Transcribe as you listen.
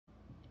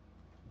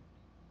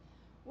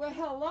Well,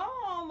 hello,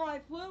 all my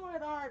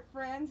fluid art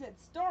friends.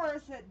 It's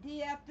Doris at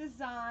DF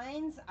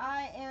Designs.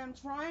 I am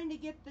trying to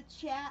get the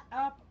chat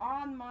up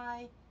on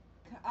my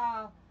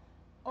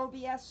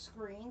OBS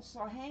screen,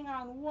 so hang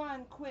on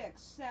one quick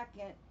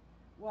second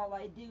while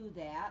I do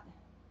that.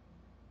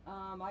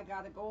 I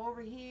got to go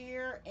over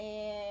here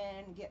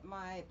and get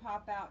my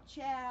pop-out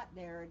chat.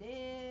 There it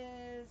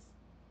is.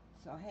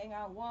 So hang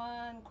on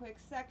one quick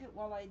second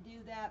while I do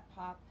that.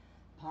 Pop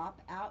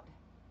out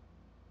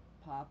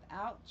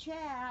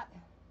chat.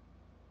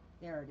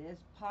 There it is,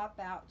 pop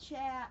out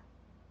chat.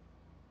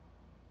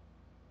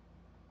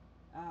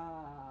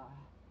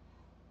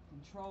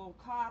 Control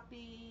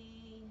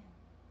copy,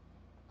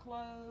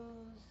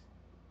 close.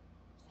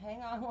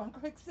 Hang on one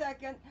quick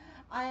second.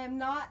 I am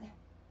not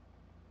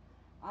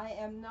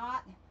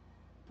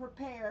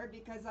prepared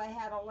because I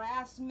had a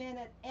last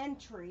minute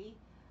entry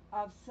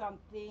of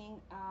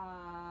something.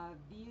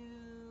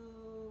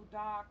 View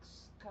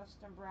docs,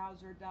 custom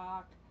browser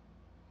doc.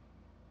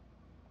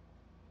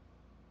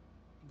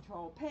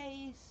 Control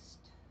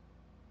paste,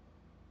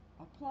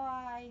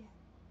 apply.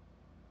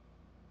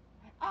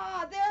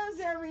 There's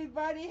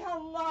everybody.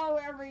 Hello,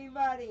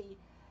 everybody.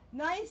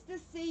 Nice to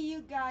see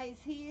you guys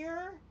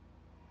here.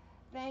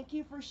 Thank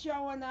you for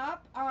showing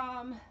up.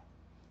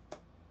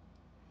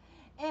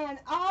 And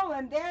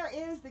there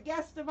is the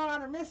guest of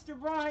honor, Mr.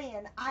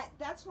 Bryan.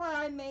 That's why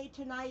I made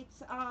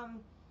tonight's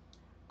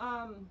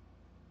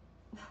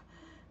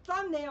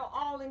thumbnail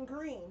all in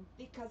green,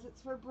 because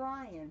it's for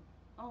Bryan.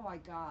 Oh my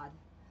God.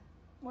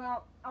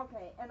 Well,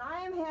 okay, and I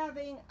am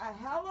having a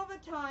hell of a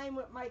time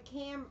with my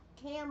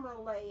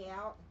camera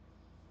layout.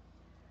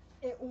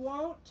 It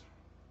won't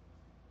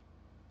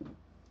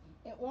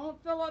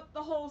fill up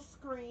the whole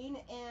screen,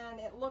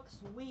 and it looks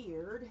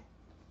weird.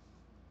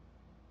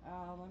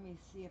 Let me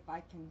see if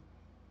I can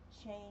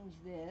change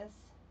this.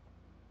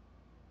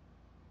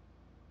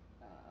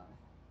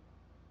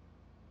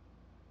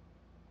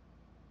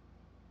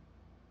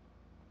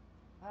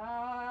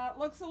 It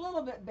looks a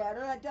little bit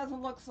better. That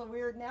doesn't look so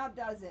weird now,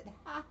 does it?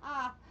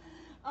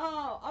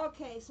 Oh,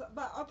 okay.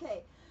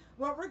 Okay.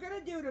 What we're going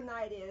to do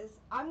tonight is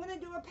I'm going to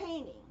do a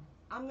painting.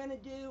 I'm going to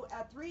do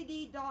a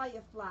 3D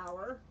dahlia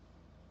flower,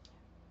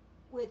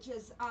 which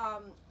is,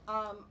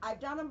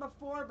 I've done them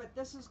before, but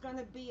this is going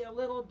to be a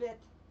little bit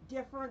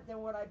different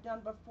than what I've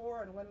done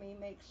before. And let me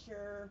make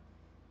sure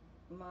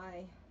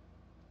my,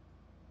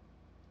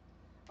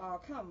 oh,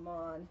 come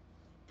on.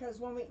 Because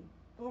when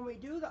we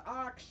do the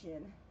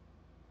auction,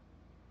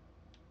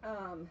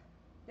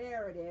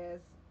 there it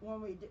is.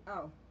 When we do,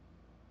 oh,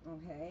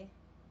 okay.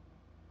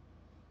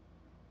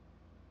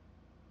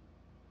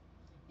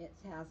 It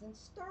hasn't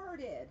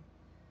started.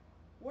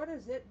 What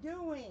is it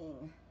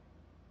doing?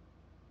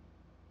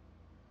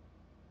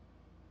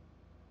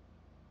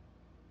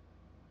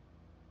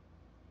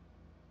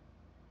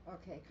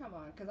 Okay, come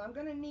on, because I'm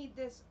going to need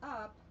this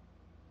up.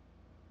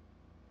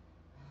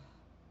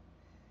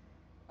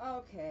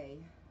 Okay,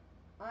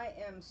 I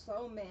am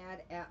so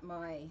mad at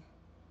my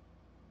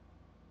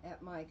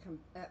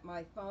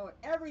phone.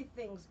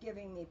 Everything's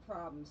giving me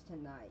problems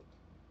tonight.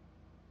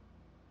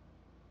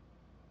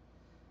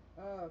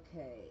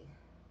 Okay,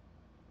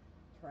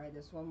 try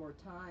this one more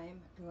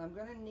time, because I'm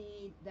going to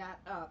need that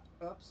up.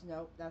 Oops,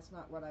 nope, that's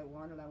not what I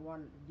wanted. I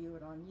wanted to view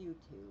it on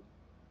YouTube.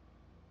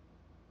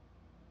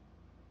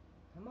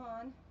 Come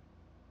on.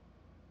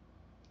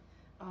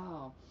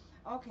 Oh,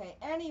 okay,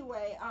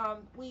 anyway,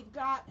 we've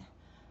got,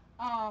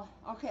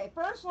 okay,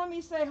 first let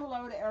me say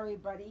hello to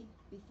everybody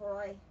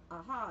before I,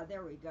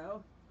 there we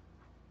go.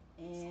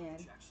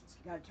 And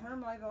got to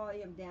turn my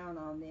volume down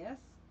on this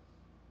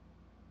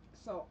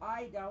so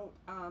I don't,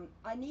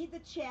 I need the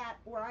chat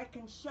where I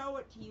can show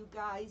it to you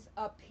guys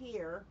up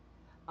here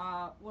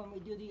when we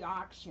do the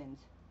auctions.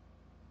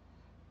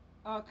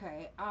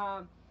 Okay,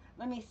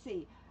 let me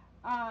see.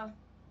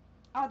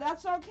 Oh,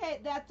 that's okay,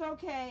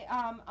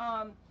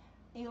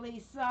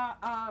 Elisa.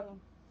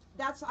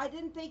 I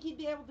didn't think you'd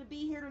be able to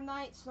be here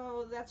tonight,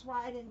 so that's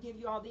why I didn't give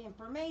you all the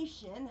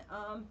information.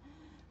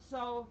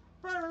 So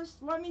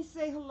first, let me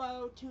say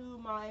hello to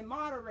my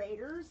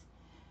moderators,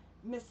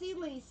 Missy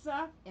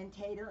Lisa and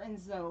Tater and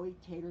Zoe.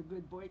 Tater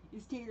good boy.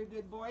 Is Tater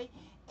good boy?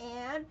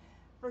 And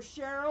for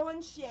Cheryl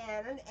and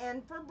Shannon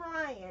and for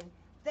Bryan.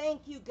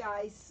 Thank you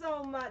guys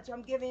so much.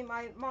 I'm giving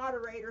my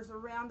moderators a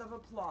round of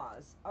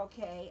applause.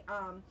 Okay.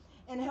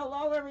 And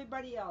hello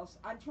everybody else.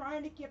 I'm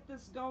trying to get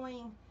this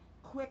going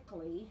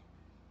quickly.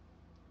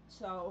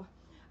 So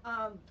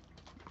I'm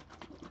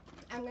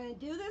going to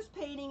do this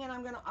painting and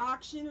I'm going to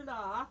auction it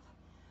off.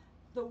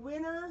 The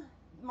winner,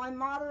 my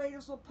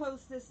moderators will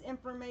post this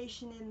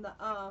information in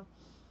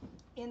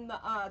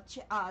the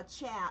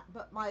chat,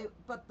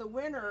 but the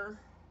winner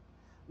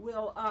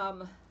will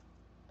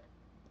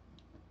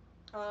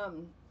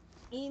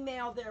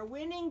email their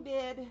winning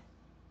bid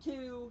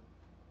to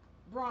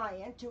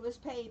Bryan, to his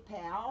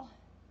PayPal,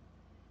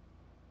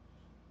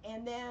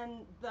 and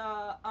then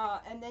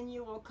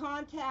you will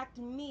contact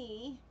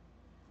me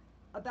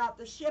about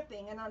the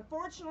shipping. And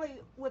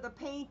unfortunately, with a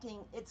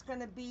painting, it's going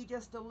to be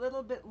just a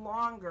little bit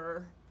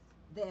longer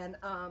than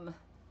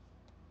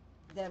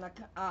than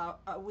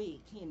a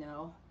week, you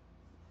know.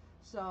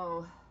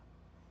 So,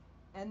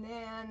 and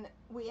then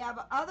we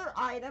have other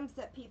items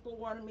that people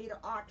wanted me to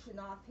auction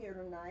off here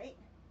tonight.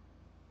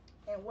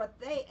 And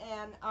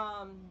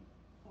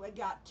we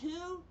got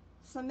 2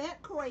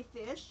 cement koi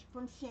fish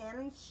from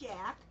Shannon's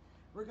Shack.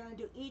 We're going to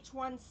do each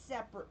one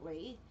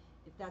separately,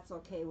 if that's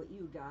okay with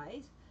you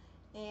guys.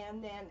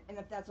 And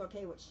if that's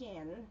okay with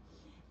Shannon.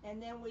 And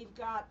then we've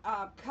got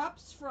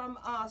cups from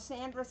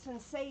Sandra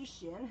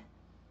Sensation,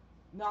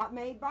 not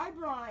made by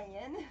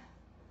Bryan.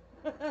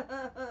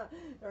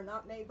 They're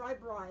not made by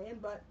Bryan,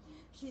 but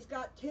she's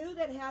got 2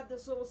 that have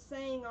this little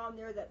saying on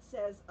there that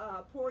says,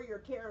 pour your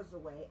cares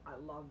away. I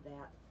love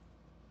that.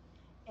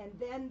 And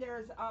then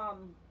there's,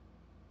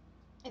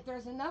 if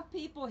there's enough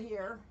people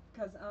here,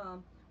 because,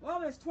 well,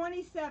 there's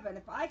 27.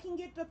 If I can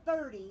get to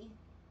 30,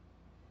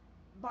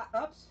 but,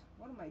 oops,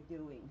 what am I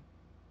doing?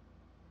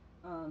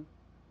 Trying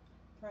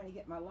to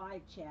get my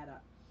live chat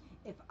up.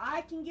 If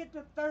I can get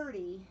to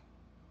 30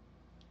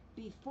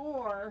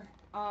 before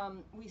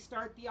we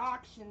start the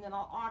auction, then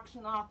I'll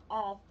auction off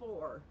all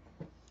 4.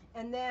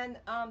 And then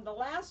the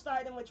last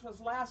item, which was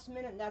last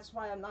minute, and that's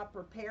why I'm not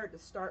prepared to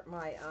start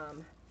my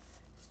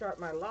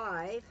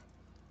live.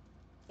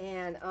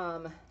 And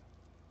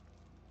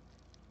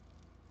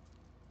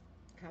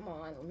come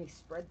on, let me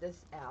spread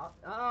this out.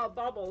 Oh,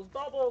 bubbles,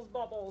 bubbles,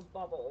 bubbles,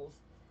 bubbles.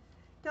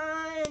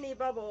 Tiny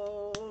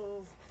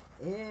bubbles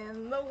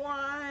in the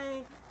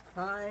wine.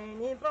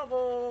 Tiny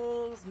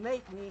bubbles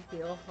make me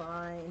feel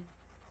fine.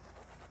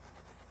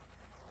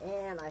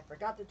 And I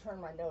forgot to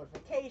turn my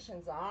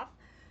notifications off.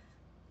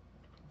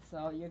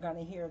 So you're going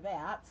to hear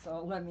that.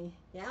 So let me,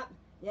 yep,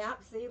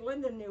 see,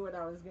 Linda knew what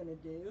I was going to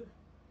do.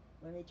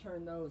 Let me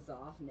turn those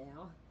off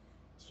now.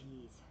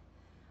 Jeez.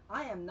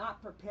 I am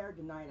not prepared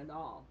tonight at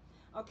all.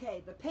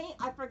 Okay, the paint,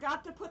 I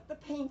forgot to put the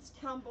paints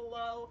down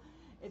below.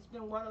 It's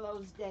been one of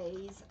those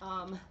days.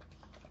 I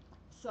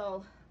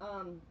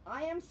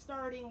am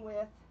starting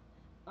with,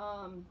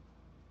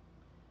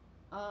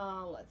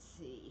 let's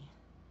see.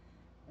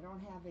 I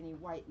don't have any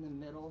white in the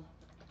middle.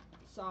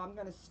 So I'm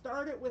going to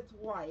start it with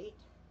white.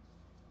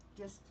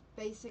 Just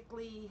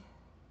basically,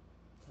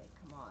 okay,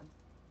 come on.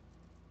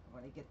 I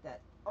want to get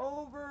that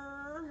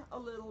over a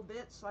little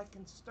bit so I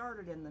can start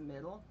it in the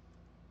middle.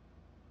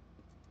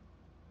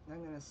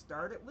 I'm going to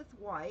start it with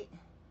white,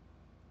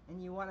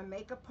 and you want to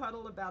make a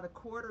puddle about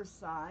 1/4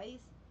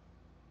 size,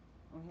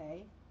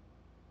 okay?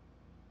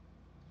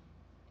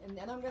 And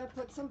then I'm going to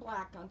put some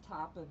black on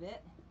top of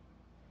it.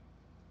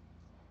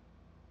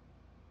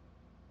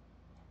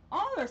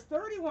 Oh, there's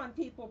 31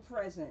 people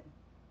present.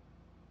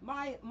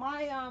 My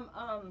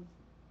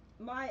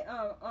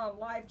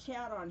live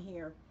chat on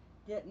here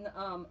didn't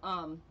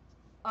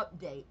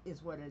update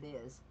is what it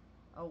is.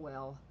 Oh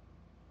well.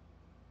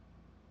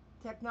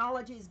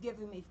 Technology's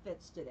giving me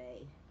fits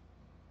today.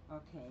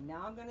 Okay,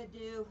 now I'm gonna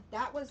do,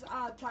 that was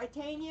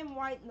titanium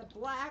white, and the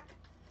black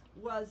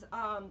was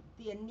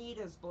the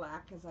Anita's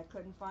black, because I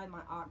couldn't find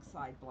my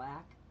oxide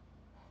black.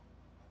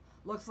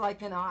 Looks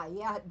like an eye.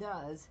 Yeah, it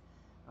does.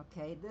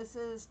 Okay, this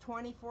is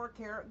 24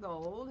 karat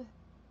gold.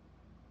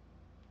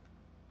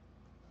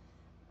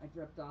 I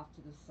dripped off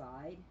to the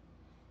side.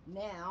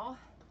 Now,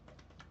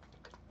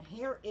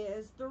 here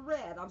is the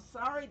red. I'm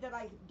sorry that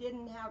I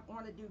didn't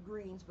want to do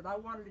greens, but I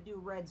wanted to do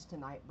reds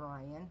tonight,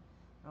 Bryan.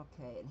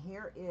 Okay, and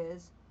here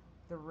is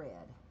the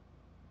red.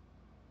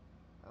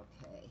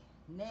 Okay,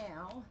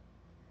 now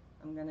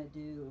I'm going to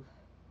do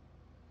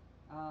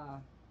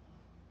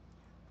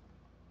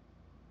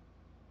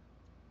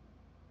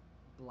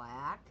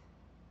black.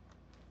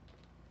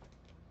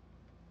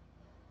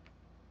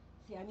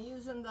 See, I'm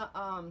using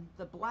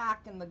the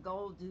black and the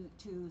gold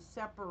to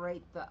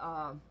separate the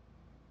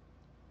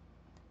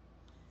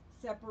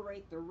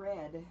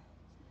red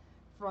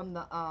from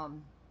the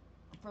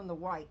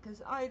white,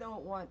 because I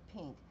don't want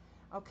pink.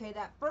 Okay,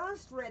 that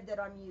first red that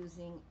I'm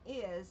using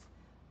is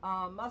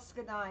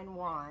Muscadine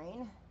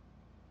Wine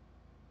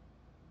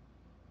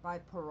by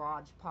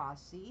Paraj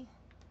Posse.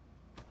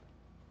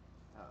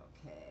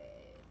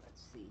 Okay,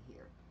 let's see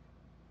here.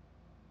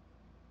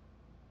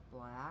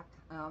 Black.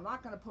 I'm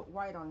not going to put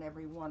white on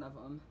every one of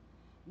them.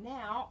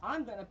 Now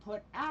I'm going to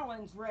put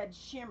Allen's Red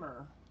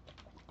Shimmer.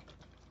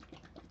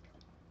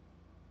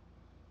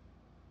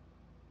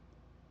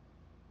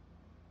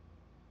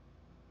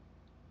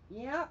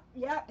 Yep,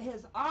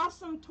 his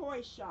awesome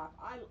toy shop.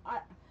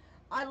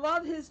 I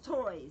love his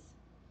toys.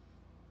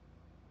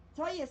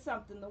 Tell you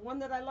something, the one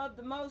that I love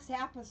the most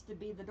happens to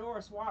be the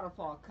Doris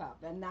Waterfall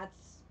Cup, and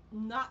that's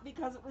not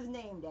because it was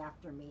named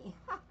after me.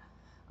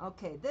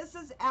 Okay, this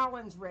is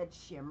Allen's Red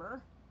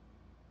Shimmer.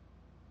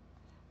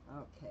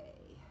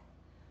 Okay.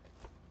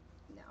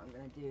 Now I'm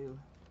going to do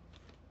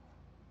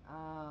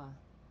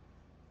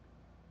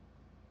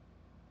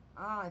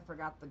I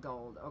forgot the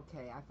gold.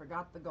 Okay, I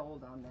forgot the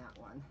gold on that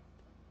one.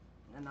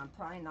 And I'm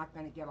probably not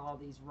going to get all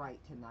these right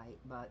tonight,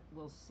 but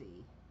we'll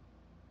see.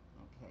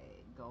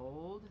 Okay,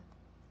 gold.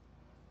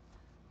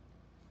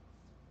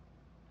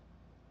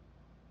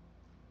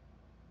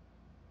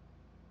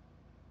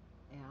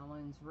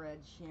 Allen's Red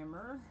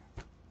Shimmer.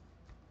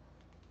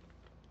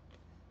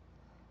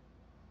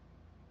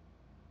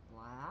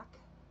 black,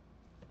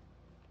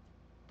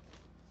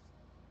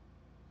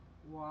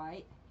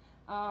 white.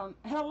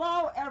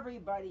 Hello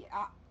everybody.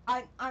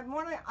 I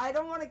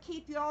don't want to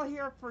keep you all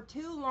here for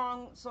too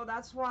long, so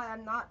that's why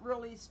I'm not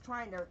really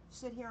trying to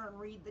sit here and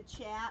read the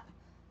chat.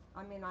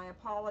 I mean, I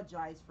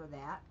apologize for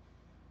that,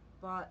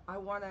 but I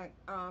want to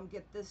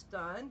get this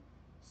done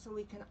so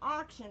we can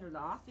auction it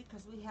off,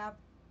 because we have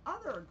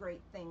other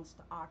great things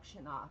to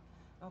auction off.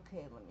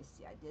 Okay, let me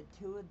see. I did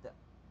two of the...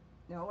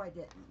 No, I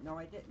didn't. No,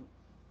 I didn't.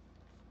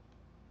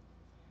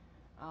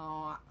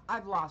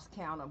 I've lost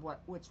count of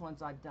which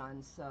ones I've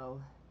done, so...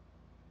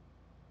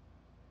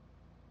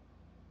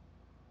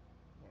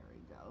 There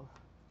we go.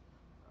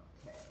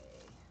 Okay.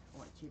 I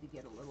want you to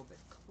get a little bit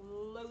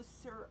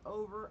closer.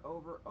 Over.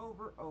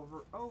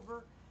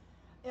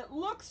 It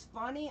looks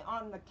funny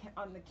on the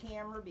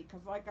camera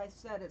because, like I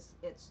said,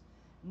 it's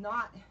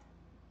not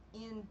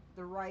in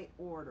the right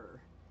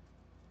order.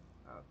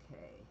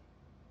 Okay.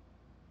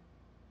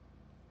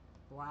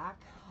 Black.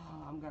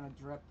 Oh, I'm gonna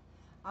drip.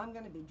 I'm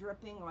gonna be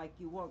dripping like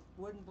you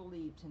wouldn't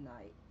believe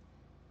tonight.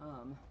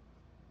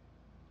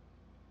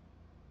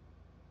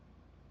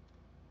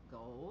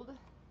 Gold.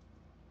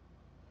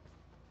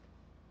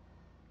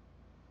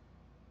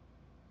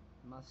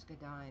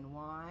 Muscadine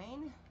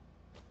wine.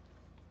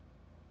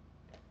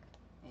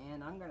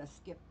 And I'm gonna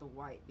skip the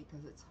white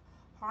because it's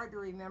hard to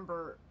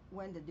remember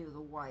when to do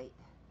the white.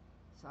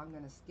 So I'm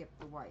gonna skip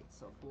the white.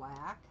 So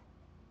black.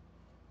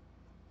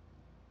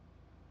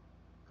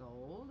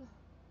 Gold,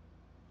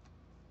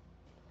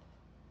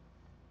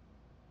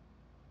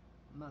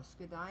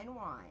 muscadine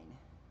wine.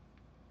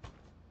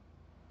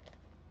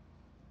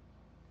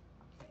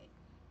 Okay,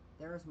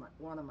 there's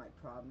one of my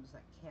problems.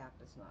 That cap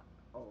is not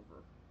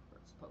over where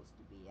it's supposed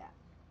to be at.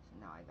 So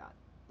now I got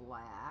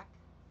black,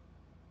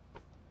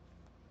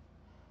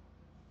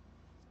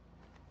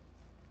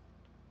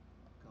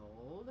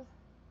 gold,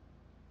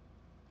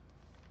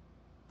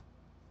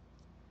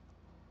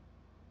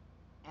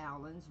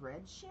 Allen's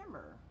Red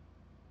Shimmer.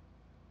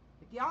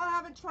 If y'all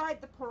haven't tried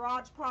the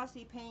Parage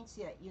Posse paints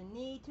yet, you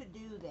need to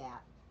do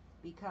that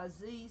because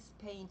these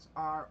paints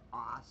are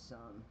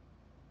awesome.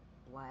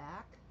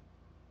 Black,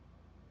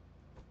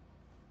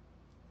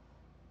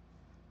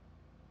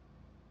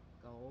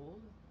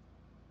 gold,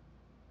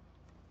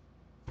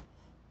 and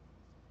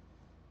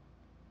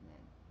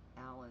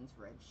then Allen's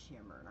Red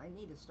Shimmer. And I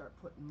need to start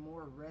putting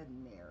more red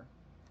in there.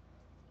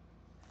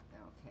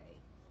 Okay,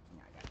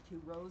 now I got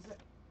 2 rows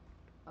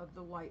of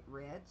the light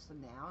red, so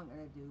now I'm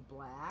going to do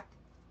black.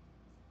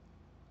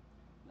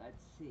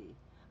 Let's see.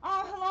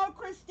 Oh, hello,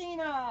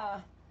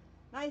 Christina.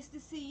 Nice to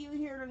see you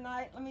here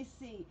tonight. Let me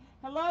see.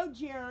 Hello,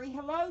 Jerry.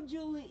 Hello,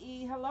 Julie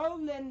E. Hello,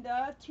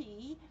 Linda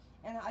T.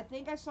 And I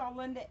think I saw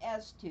Linda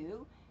S.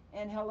 too.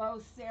 And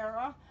hello,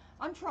 Sarah.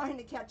 I'm trying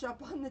to catch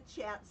up on the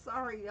chat.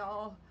 Sorry,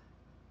 y'all.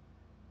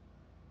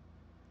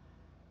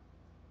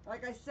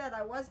 Like I said,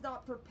 I was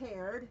not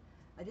prepared.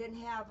 I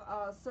didn't have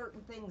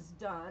certain things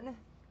done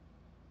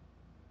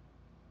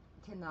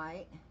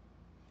tonight.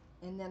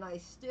 And then I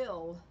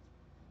still...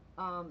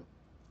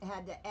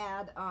 had to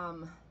add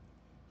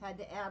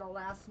a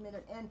last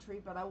minute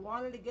entry, but I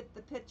wanted to get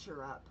the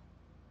picture up.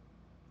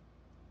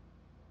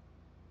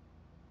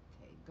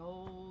 Okay,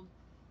 gold,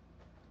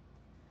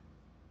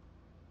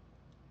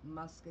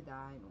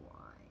 muscadine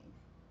wine.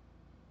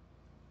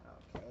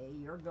 Okay,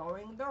 you're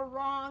going the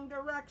wrong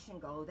direction.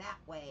 Go that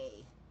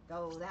way.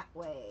 Go that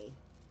way.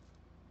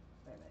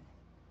 Wait a minute.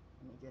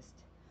 Let me just.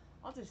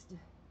 I'll just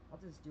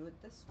do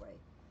it this way.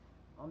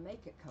 I'll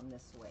make it come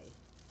this way.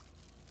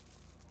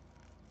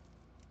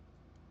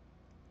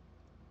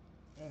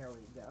 There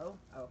we go.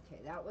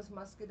 Okay, that was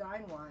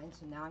muscadine wine,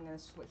 so now I'm going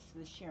to switch to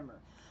the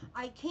shimmer.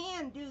 I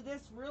can do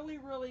this really,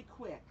 really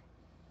quick.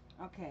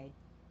 Okay,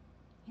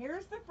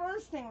 here's the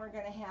first thing we're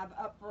going to have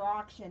up for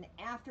auction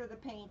after the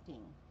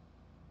painting.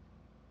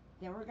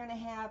 Then we're going to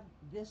have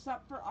this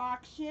up for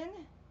auction.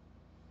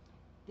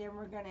 Then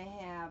we're going to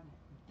have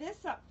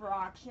this up for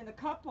auction, a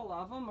couple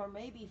of them, or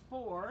maybe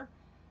 4,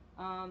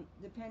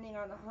 depending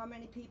on how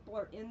many people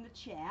are in the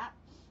chat.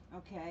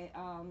 Okay,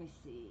 let me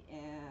see.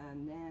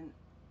 And then...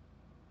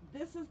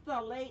 this is the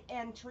late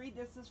entry.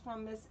 This is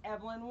from Miss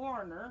Evelyn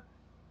Warner.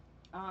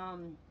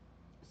 And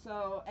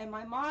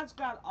my mod's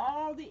got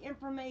all the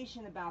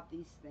information about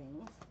these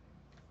things.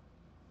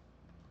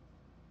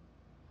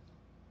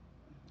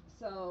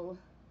 So,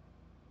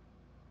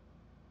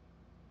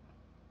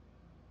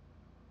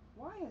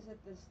 why is it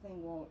this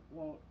thing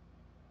won't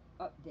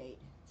update?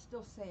 It's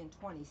still saying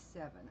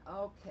 27.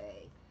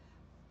 Okay.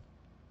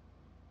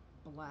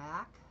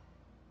 Black.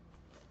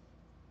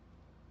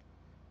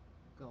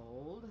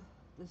 Gold.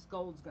 This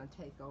gold's going to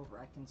take over.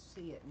 I can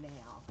see it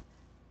now.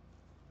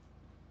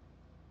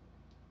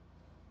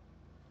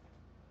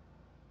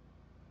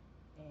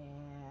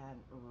 And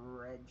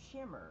red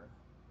shimmer.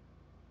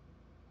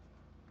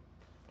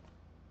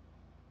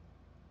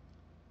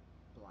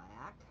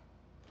 Black.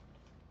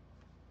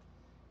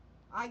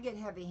 I get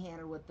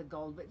heavy-handed with the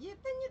gold, but then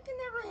you can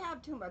never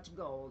have too much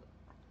gold.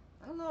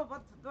 I don't know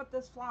what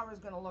this flower is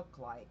going to look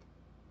like.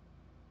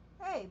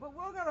 Hey, but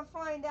we're going to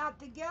find out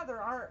together,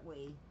 aren't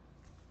we?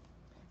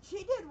 She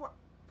did what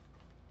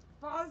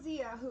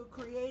Fazia, who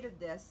created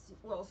this,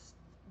 well,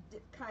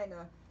 kind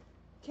of,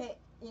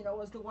 you know,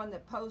 was the one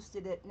that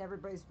posted it, and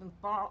everybody's been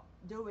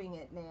doing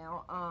it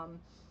now. I'm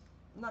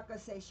not going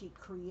to say she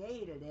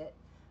created it,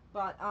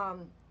 but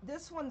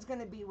this one's going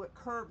to be with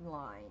curved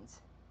lines,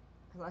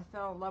 because I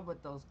fell in love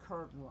with those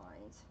curved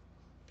lines.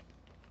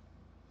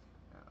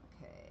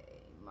 Okay,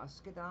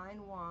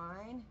 muscadine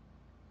wine.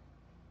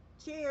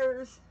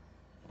 Cheers.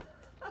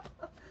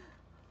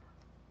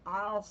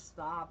 I'll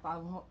stop. I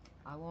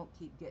won't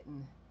keep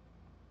getting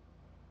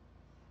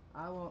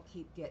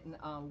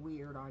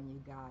weird on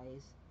you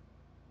guys.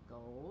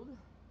 Gold.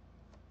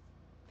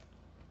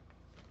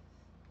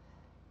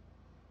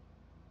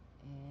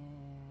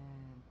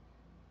 And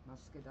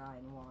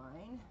muscadine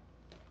wine.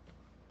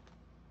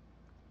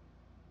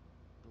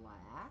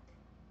 Black.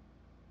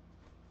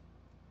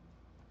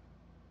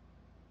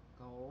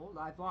 Gold.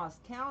 I've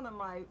lost count of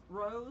my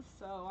rows,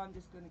 so I'm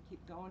just going to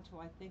keep going till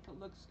I think it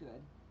looks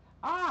good.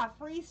 Ah,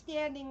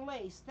 freestanding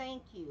lace.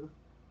 Thank you.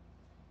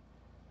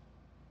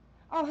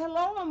 Oh,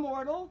 hello,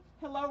 Immortal.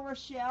 Hello,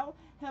 Rochelle.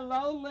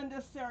 Hello,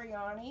 Linda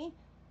Seriani.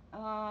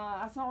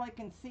 That's all I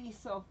can see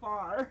so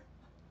far.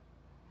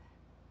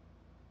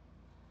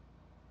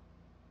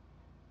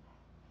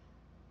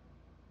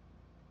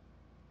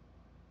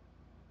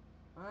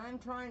 I'm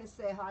trying to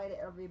say hi to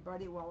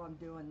everybody while I'm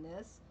doing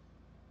this.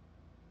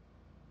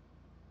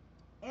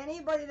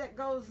 Anybody that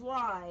goes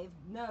live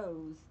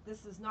knows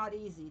this is not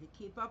easy to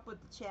keep up with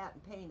the chat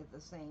and paint at the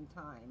same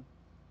time.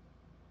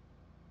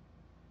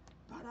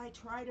 But I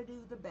try to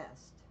do the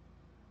best.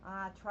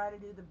 I try to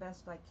do the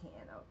best I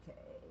can.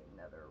 Okay,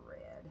 another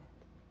red.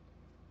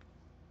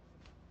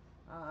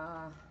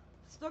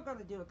 Still going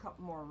to do a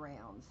couple more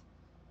rounds.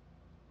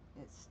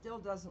 It still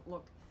doesn't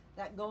look,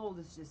 that gold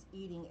is just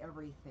eating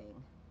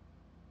everything.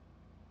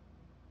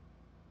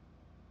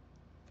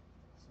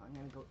 So I'm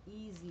going to go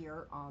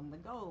easier on the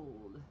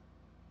gold.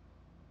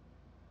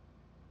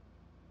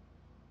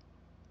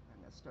 I'm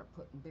going to start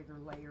putting bigger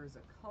layers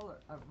of color,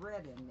 of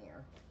red in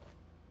there.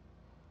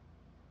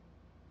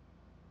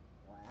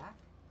 Black.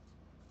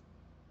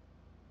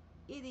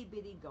 Itty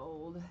bitty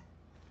gold.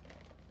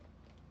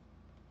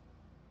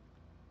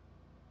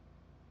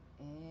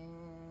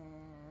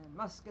 And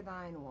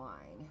muscadine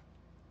wine.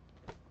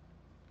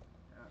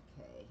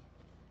 Okay.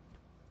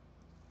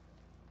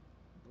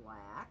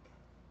 Black.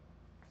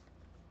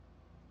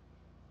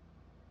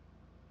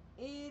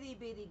 Itty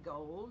bitty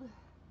gold.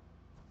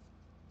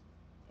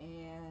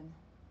 And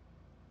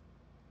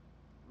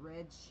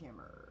red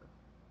shimmer.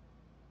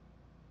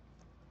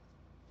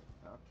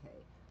 Okay.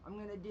 I'm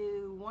going to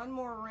do one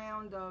more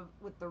round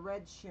with the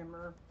red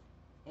shimmer,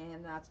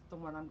 and that's the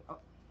one I'm, oh,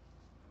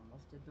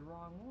 almost did the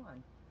wrong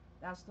one.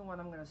 That's the one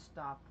I'm going to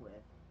stop with.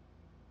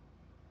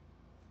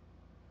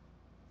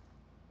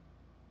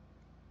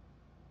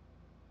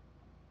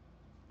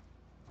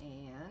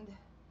 And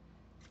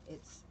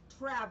it's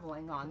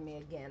traveling on me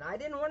again. I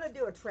didn't want to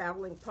do a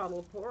traveling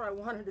puddle pour. I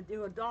wanted to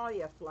do a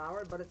dahlia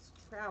flower, but it's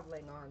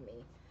traveling on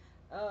me.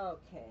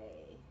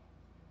 Okay.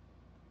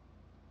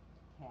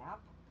 Cap.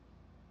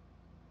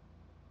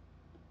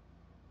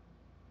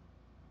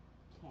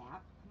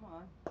 Cap. Come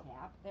on.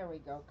 Cap. There we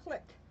go.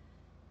 Click.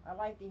 I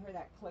like to hear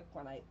that click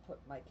when I put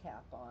my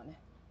cap on.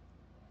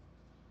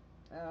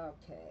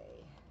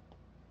 Okay.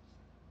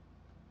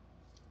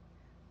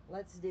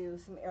 Let's do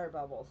some air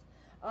bubbles.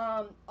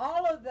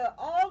 All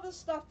the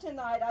stuff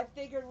tonight, I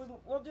figured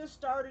we'll just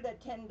start it at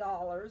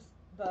 $10.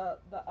 The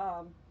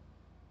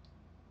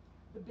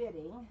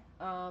bidding.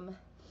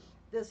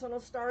 This one will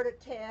start at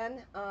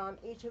 10.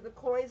 Each of the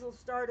coins will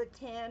start at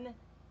 10.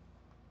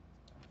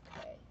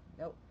 Okay.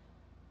 Nope.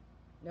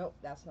 Nope,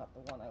 that's not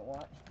the one I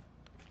want.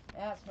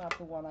 That's not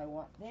the one I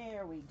want.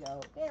 There we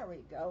go. There we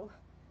go.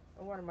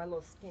 I wanted my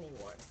little skinny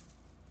one.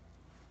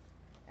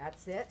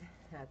 That's it.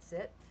 That's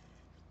it.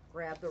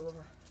 Grab the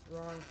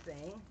wrong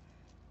thing.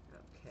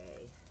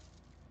 Okay.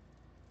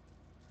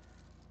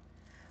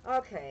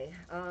 Okay.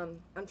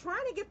 I'm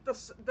trying to get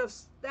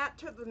that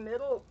to the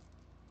middle,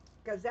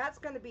 because that's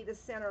going to be the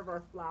center of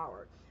our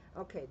flower.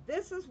 Okay,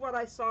 this is what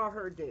I saw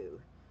her do.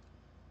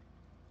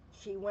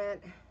 She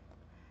went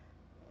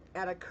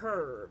at a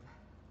curve.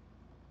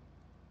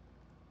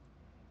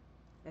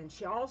 And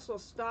she also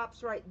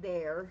stops right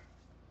there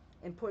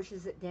and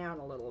pushes it down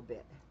a little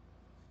bit.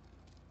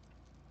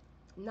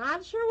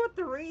 Not sure what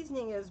the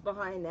reasoning is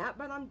behind that,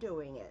 but I'm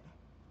doing it.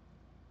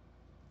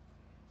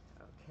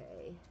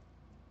 Okay.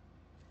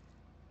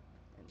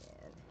 And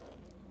then,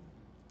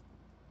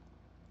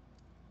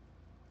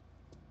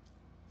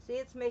 see,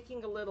 it's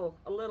making a little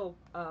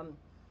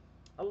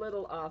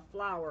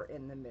flower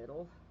in the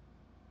middle.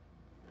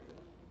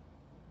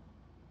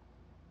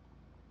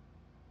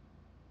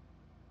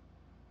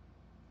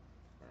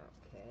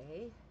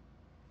 Okay.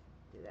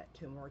 Do that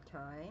 2 more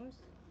times,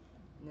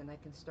 and then I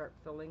can start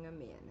filling them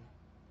in.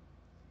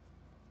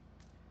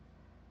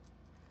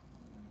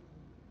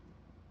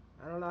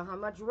 I don't know how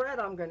much red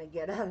I'm going to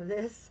get out of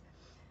this.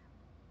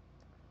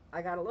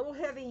 I got a little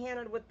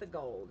heavy-handed with the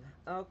gold.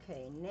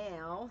 Okay,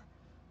 now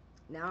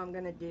I'm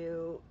going to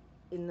do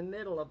in the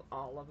middle of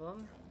all of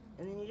them.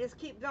 And then you just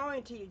keep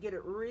going till you get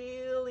it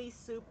really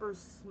super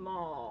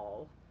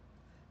small.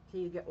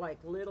 Till you get like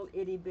little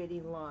itty-bitty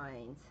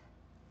lines.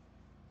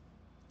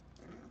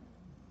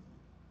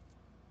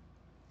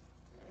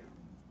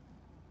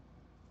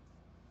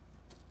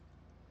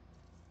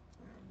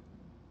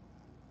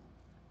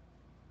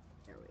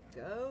 There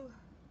we go.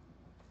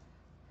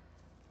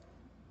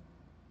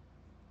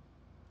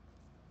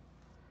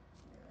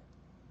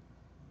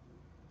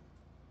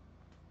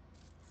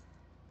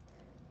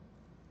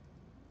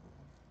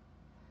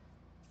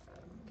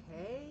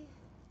 Okay.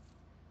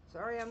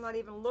 Sorry, I'm not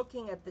even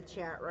looking at the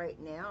chat right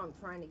now. I'm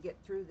trying to get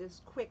through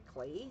this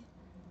quickly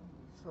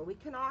so we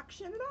can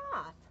auction it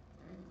off.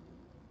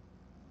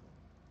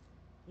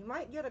 You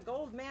might get a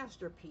gold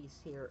masterpiece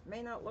here. It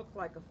may not look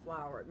like a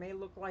flower. It may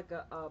look like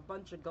a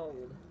bunch of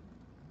gold.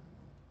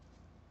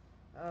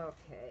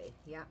 Okay,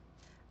 yeah.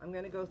 I'm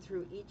going to go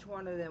through each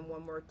one of them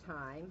one more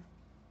time.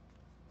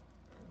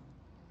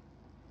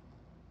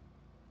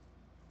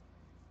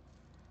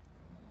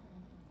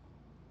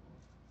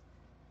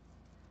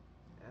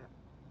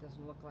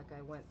 Doesn't look like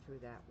I went through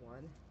that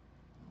one.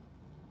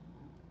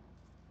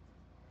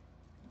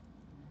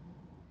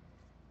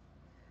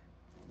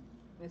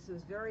 This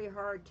is very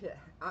hard to...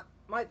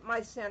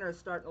 my center is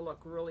starting to look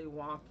really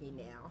wonky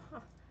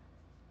now.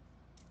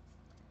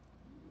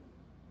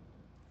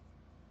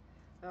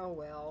 Oh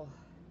well.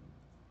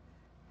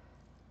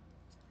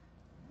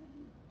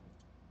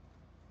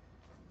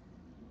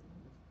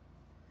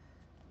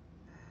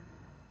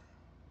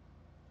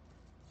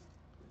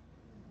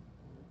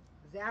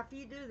 After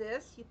you do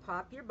this, you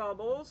pop your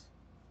bubbles,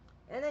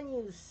 and then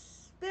you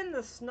spin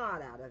the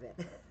snot out of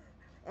it,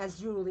 as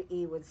Julie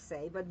E. would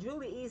say. But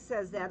Julie E.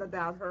 says that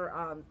about her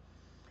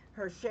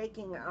her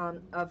shaking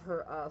of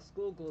her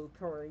school glue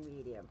pouring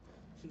medium.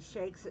 She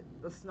shakes it,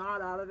 the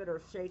snot out of it,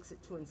 or shakes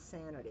it to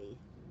insanity.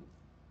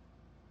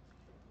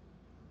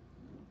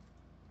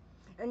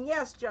 And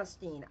yes,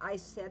 Justine, I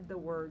said the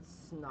word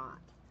snot.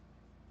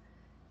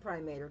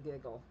 Probably made her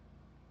giggle.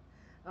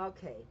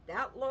 Okay,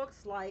 that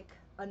looks like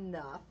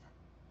enough.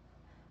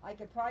 I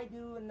could probably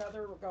do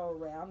another go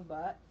around,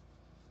 but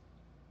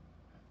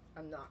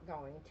I'm not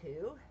going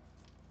to.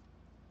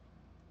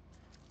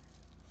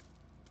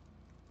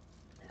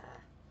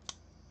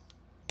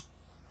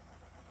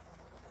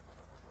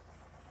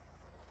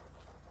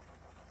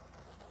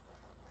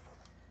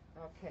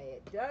 Okay,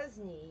 it does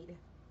need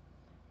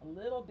a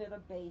little bit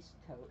of base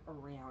coat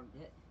around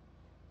it.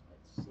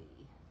 Let's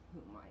see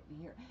who might be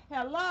here.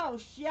 Hello,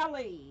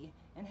 Shelly,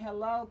 and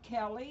hello,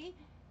 Kelly,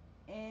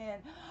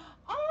 and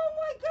oh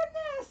my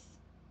goodness,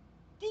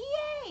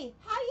 DA,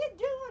 how you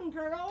doing,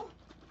 girl?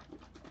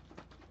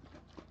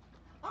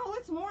 Oh,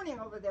 it's morning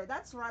over there.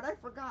 That's right, I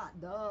forgot.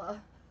 Duh.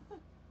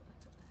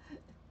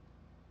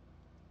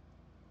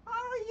 How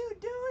are you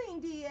doing,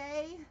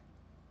 DA?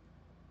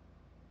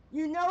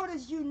 You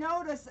notice,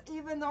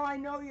 even though I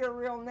know your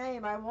real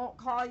name, I won't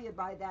call you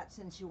by that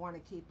since you want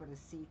to keep it a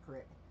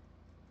secret.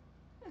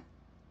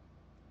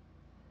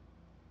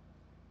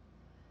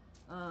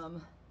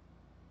 Okay.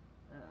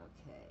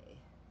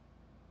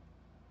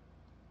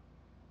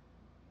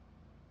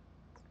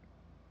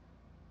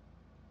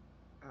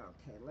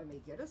 Okay, let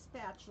me get a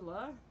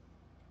spatula.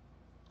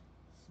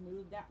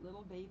 Smooth that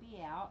little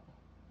baby out.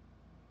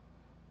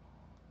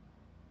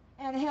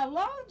 And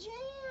hello,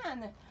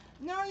 Jan!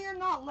 No, you're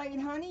not late,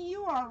 honey.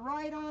 You are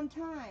right on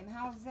time.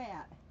 How's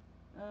that?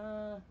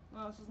 Well,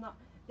 this is not...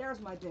 There's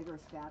my bigger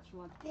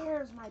spatula.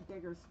 There's my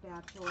bigger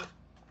spatula.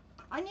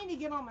 I need to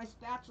get all my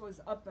spatulas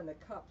up in a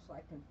cup so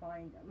I can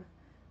find them.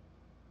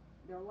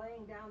 They're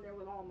laying down there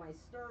with all my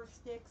stir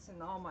sticks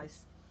and all my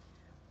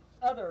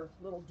other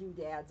little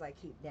doodads I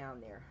keep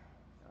down there.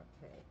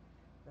 Okay,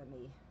 let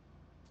me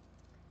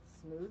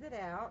smooth it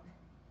out.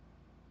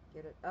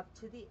 Get it up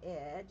to the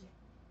edge.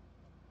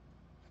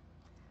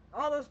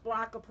 All this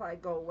black will probably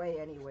go away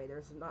anyway.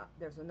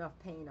 There's enough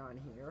paint on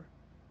here.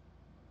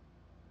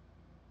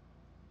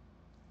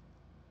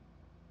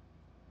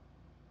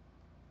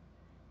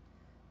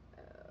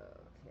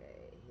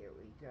 Okay, here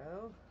we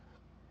go.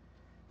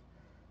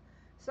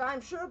 So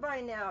I'm sure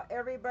by now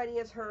everybody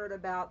has heard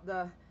about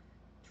the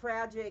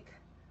tragic,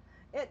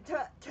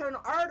 to an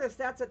artist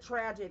that's a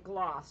tragic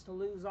loss, to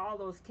lose all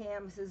those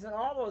canvases and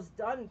all those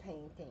done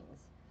paintings.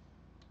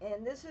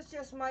 And this is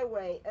just my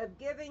way of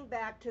giving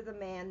back to the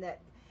man that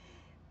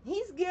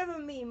he's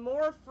given me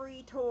more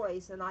free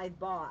toys than I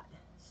bought.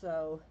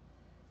 So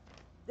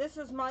this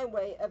is my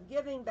way of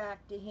giving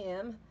back to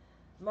him,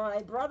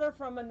 my brother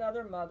from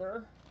another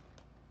mother.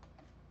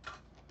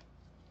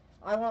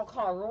 I won't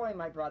call Roy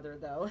my brother,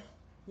 though.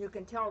 You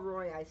can tell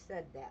Roy I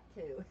said that,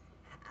 too.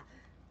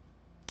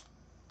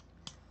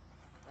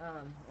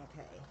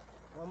 Okay.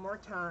 One more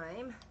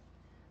time.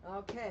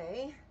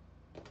 Okay.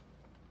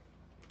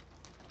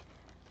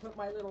 Put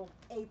my little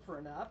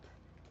apron up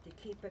to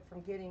keep it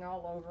from getting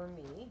all over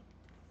me.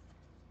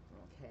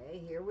 Okay,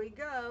 here we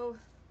go.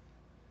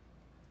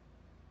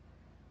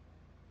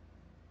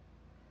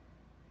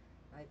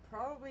 I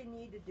probably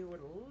need to do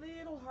it a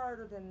little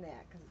harder than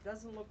that because it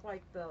doesn't look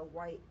like the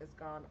white has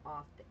gone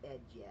off the edge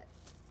yet.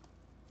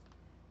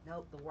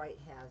 Nope, the white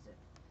hasn't.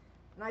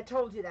 And I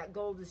told you that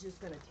gold is just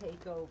going to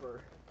take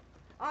over.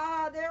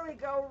 Ah, there we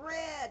go,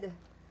 red.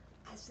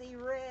 I see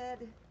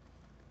red.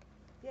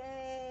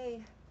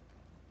 Yay.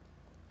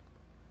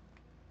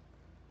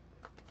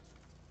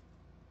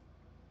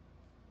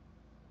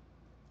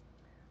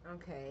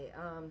 Okay,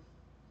 I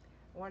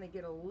want to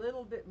get a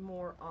little bit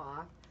more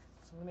off.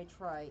 So let me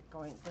try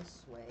going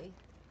this way.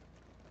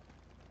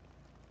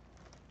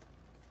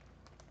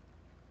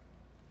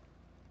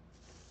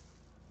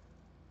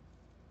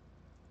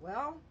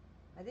 Well,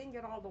 I didn't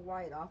get all the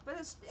white off, but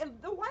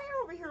the white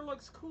over here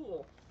looks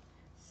cool.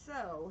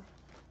 So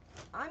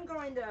I'm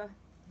going to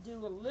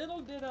do a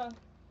little bit of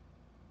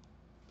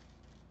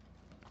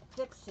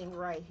fixing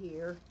right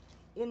here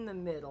in the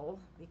middle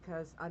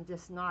because I'm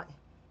just not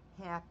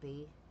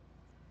happy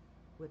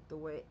with the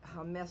way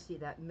how messy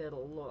that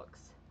middle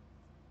looks.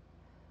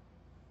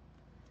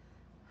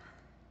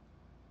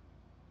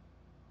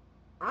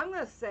 I'm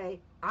gonna say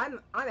I'm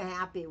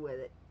happy with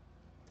it.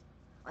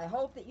 I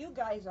hope that you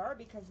guys are,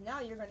 because now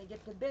you're gonna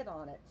get to bid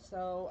on it.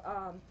 So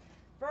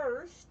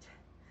first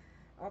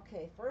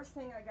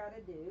thing I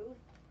gotta do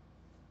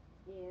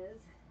is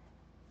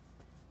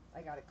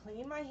I gotta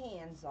clean my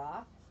hands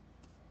off.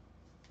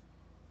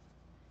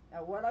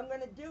 Now what I'm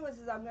gonna do is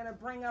I'm gonna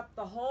bring up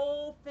the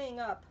whole thing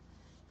up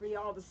for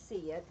y'all to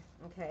see it,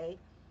 okay?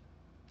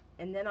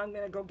 And then I'm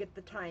gonna go get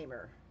the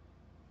timer.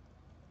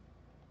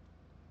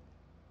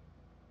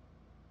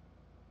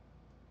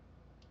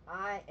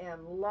 I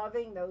am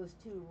loving those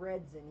two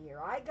reds in here.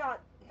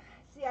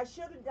 See, I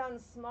should have done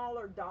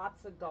smaller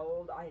dots of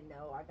gold. I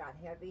know, I got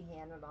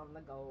heavy-handed on the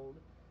gold.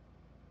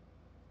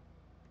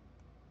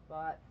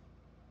 But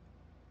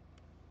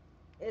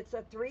it's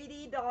a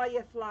 3D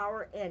dahlia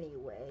flower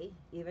anyway,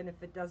 even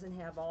if it doesn't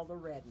have all the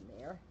red in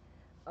there.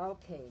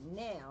 Okay,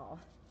 now,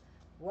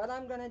 what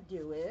I'm going to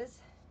do is,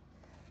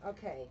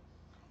 okay,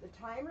 the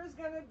timer's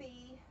going to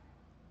be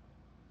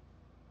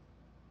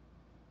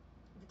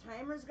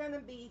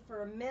for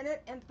 1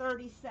 minute and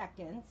 30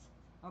 seconds,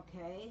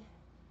 okay?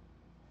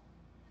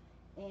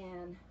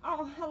 And,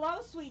 oh,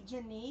 hello, sweet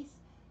Janice.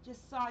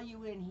 Just saw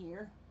you in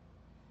here.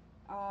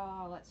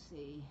 Let's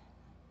see.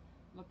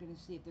 Looking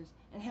to see if there's,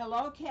 and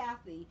hello,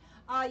 Kathy.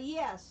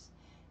 Yes,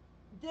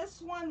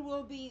 this one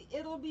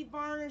it'll be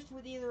varnished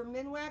with either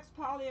Minwax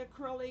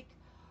polyacrylic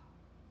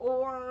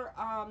or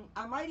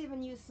I might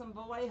even use some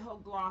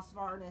Vallejo gloss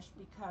varnish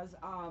because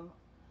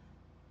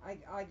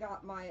I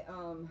got my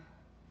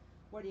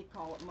what do you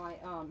call it, my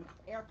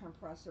air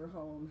compressor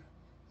home,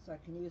 so I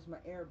can use my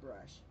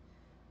airbrush.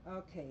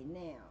 Okay,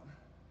 now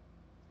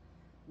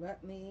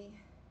let me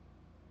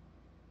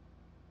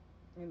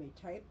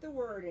type the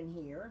word in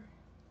here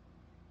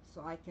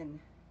so I can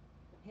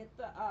hit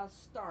the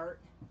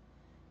start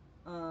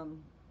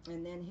and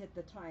then hit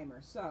the timer.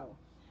 So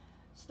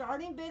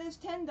starting bid is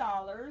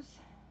 $10.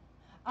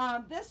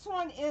 This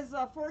one is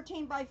a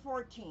 14 by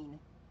 14.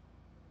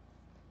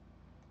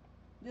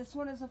 This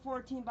one is a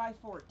 14 by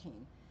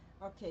 14.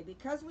 Okay,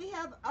 because we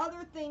have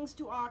other things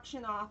to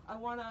auction off, I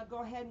want to go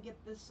ahead and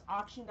get this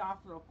auctioned off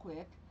real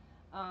quick.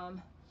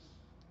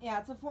 Yeah,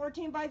 it's a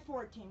 14 by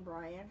 14,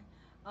 Brian.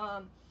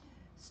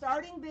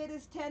 Starting bid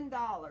is $10.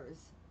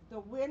 The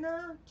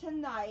winner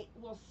tonight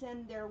will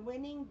send their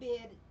winning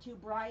bid to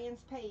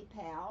Brian's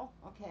PayPal,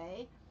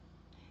 okay?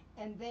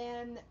 And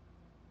then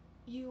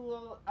you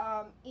will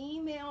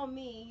email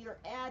me your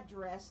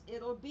address.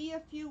 It'll be a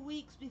few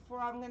weeks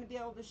before I'm going to be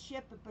able to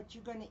ship it, but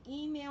you're going to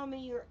email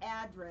me your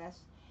address,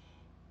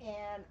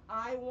 and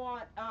I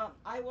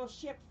will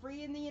ship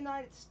free in the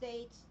United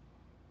States,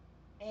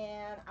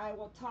 and I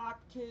will talk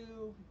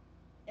to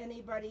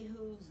anybody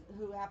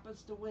who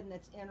happens to win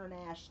that's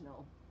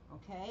international,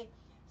 okay?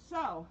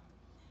 So,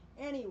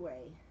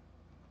 anyway,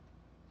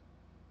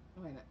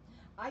 wait a minute.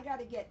 I got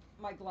to get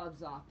my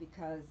gloves off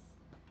because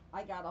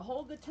I got to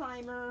hold the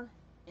timer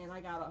and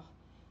I got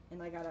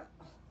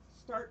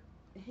to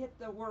hit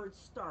the word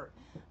start.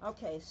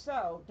 Okay,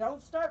 so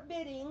don't start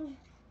bidding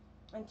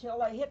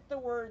until I hit the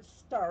word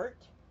start.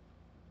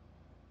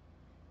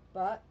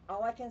 But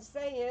all I can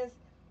say is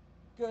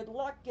good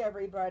luck,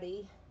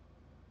 everybody.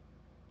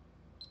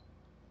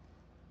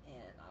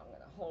 And I'm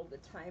going to hold the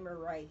timer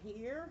right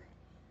here.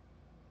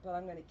 But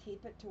I'm going to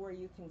keep it to where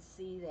you can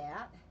see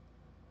that.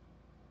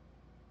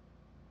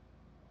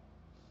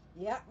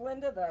 Yep,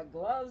 Linda, the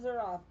gloves are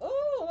off.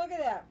 Oh, look at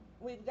that.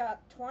 We've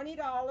got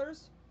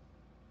 $20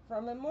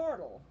 from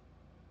Immortal.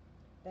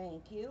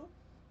 Thank you.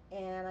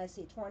 And I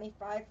see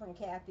 25 from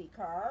Kathy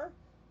Carr.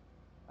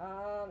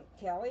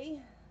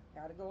 Kelly,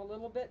 got to go a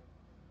little bit.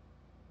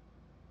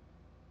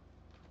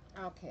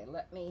 Okay,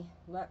 I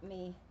got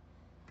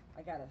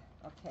to,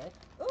 okay.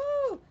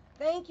 Ooh!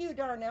 Thank you,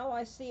 Darnell.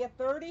 I see a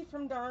 30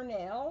 from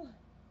Darnell.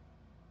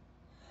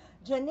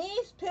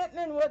 Janice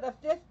Pittman with a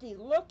 50.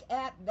 Look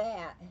at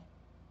that.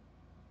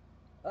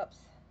 Oops.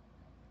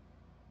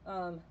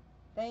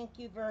 Thank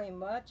you very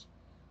much.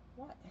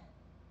 What?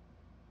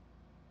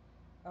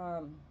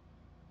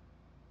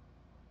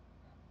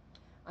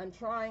 I'm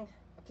trying.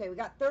 Okay, we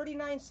got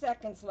 39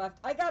 seconds left.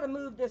 I got to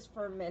move this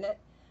for a minute.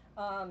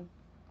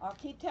 I'll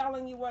keep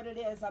telling you what it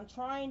is. I'm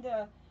trying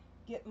to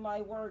get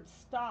my word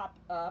stop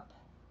up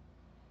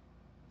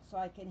so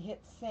I can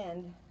hit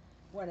send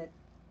when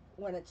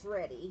it's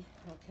ready.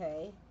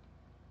 Okay.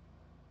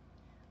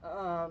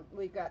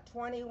 We've got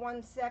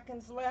 21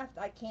 seconds left.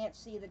 I can't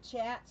see the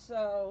chat,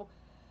 so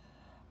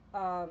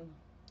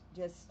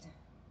just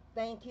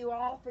thank you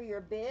all for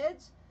your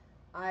bids.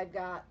 I've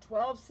got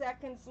 12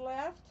 seconds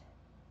left.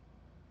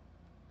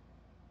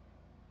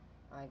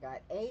 I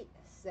got 8,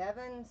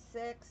 7,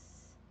 6,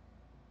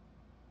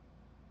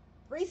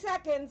 3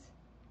 seconds.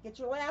 Get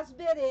your last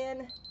bid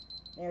in.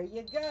 There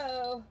you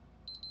go.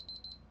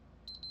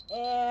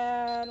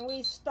 And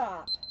we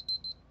stop.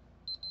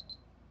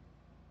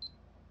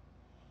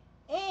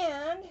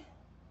 And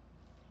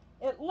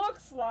it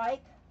looks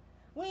like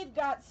we've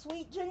got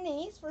Sweet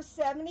Janice for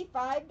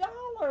 $75.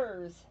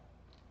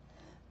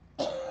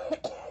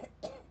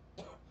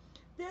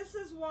 This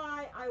is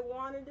why I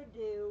wanted to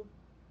do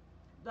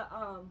the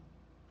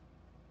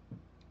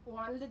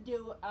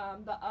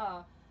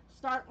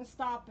start and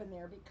stop in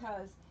there,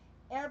 because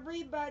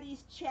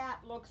everybody's chat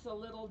looks a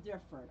little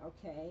different.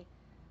 Okay,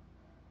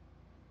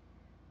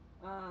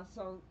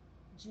 so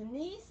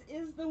Janice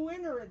is the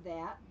winner of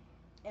that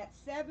at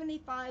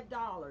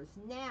 $75.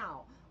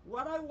 Now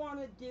what I want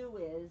to do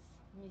is,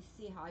 let me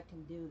see how I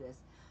can do this.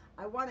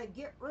 I want to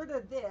get rid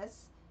of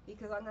this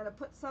because I'm going to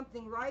put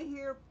something right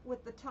here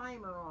with the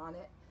timer on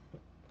it.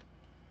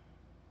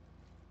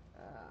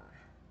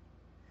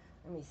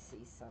 Let me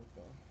see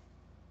something.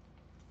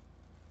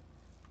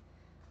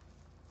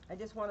 I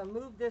just want to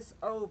move this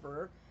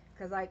over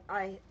because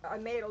I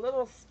made a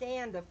little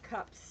stand of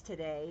cups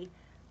today.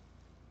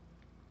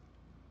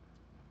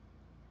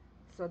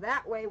 So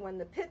that way when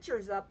the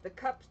picture's up, the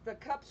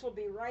cups will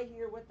be right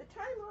here with the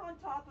timer on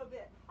top of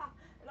it.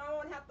 And I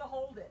won't have to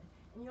hold it.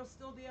 And you'll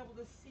still be able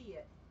to see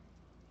it.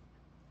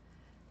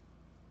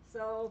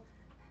 So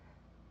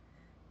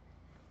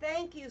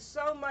thank you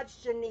so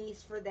much,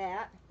 Janice, for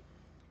that.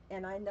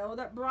 And I know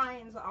that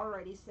Bryan's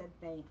already said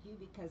thank you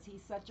because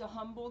he's such a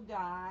humble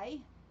guy.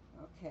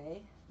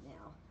 Okay,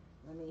 now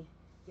let me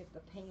get the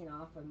paint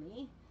off of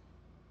me.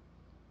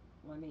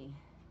 Let me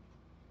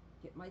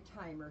get my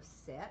timer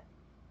set.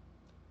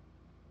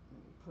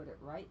 Let me put it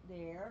right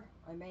there.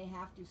 I may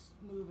have to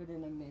move it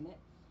in a minute,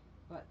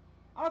 but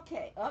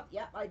okay. Oh,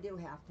 yep, I do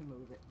have to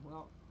move it.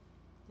 Well,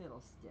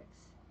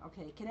 fiddlesticks.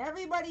 Okay, can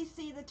everybody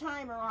see the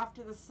timer off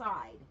to the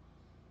side?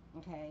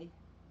 Okay.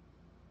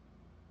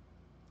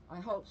 I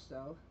hope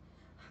so.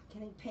 I'm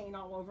getting paint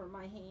all over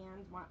my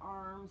hands, my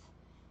arms.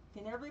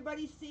 Can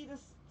everybody see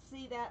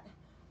that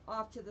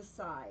off to the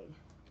side?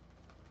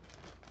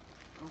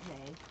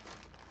 Okay.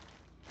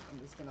 I'm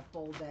just going to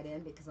fold that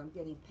in because I'm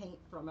getting paint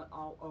from it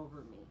all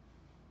over me.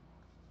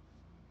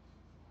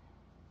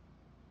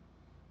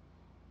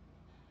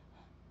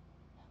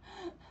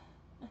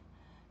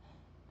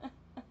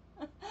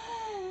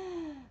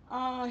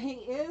 He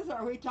is.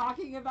 Are we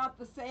talking about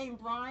the same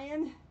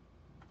Bryan?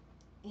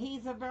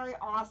 He's a very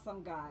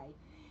awesome guy.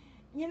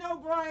 You know,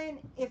 Bryan,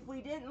 if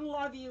we didn't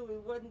love you, we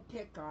wouldn't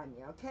pick on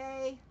you,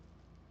 okay?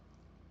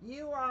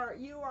 You are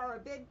a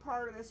big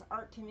part of this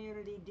art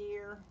community,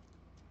 dear.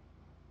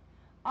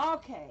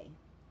 Okay,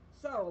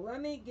 so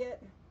let me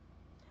get,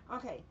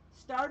 okay,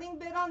 starting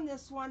bid on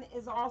this one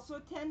is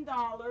also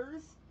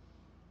 $10.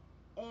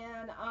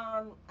 And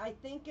I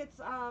think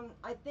it's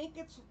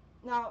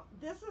now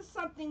this is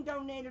something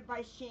donated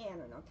by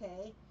Shannon,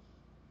 okay?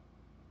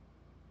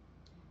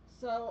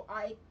 So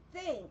I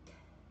think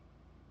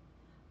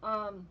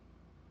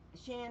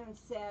Shannon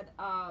said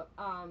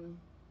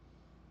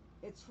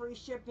it's free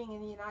shipping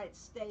in the United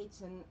States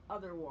and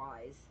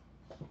otherwise.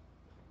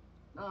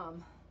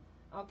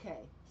 Okay,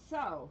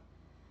 so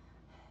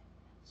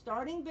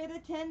starting bid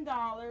at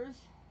 $10.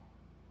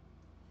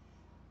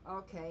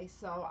 Okay,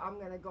 so I'm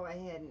gonna go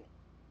ahead and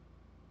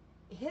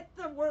hit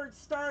the word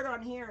start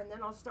on here, and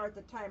then I'll start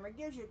the timer. It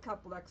gives you a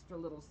couple extra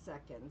little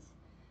seconds.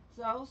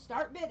 So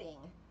start bidding.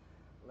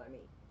 Let me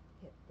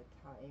hit the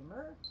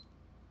timer,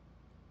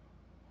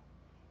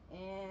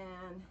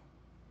 and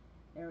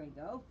there we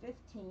go.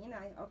 15.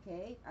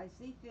 Okay, I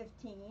see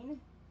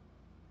 15.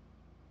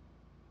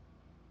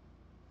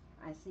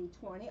 I see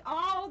 20.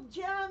 Oh,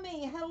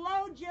 Jeremy.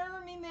 Hello,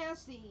 Jeremy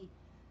Massey.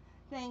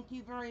 Thank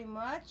you very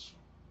much.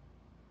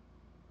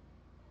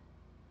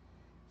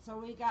 So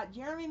we got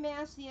Jeremy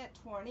Massey at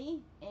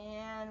 20,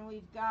 and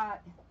we've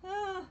got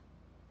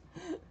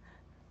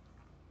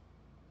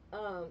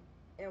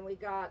and we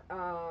got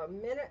a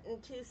minute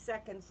and 2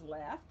 seconds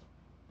left.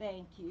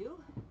 Thank you.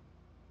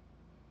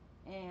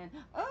 And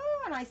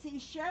oh, and I see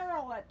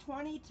Cheryl at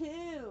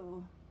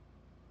 22.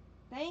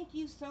 Thank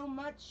you so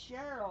much,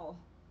 Cheryl.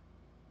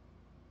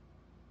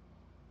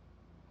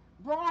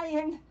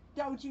 Bryan,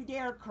 don't you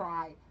dare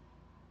cry.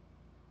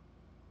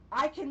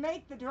 I can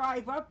make the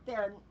drive up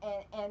there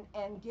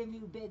and give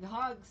you big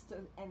hugs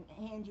and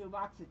hand you a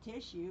box of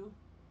tissue.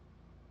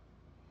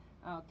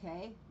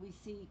 Okay, we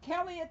see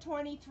Kelly at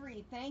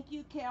 23. Thank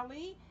you,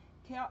 Kelly.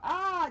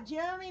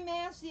 Jeremy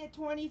Massey at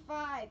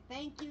 25.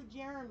 Thank you,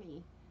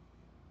 Jeremy.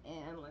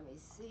 And let me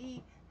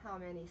see how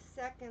many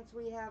seconds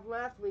we have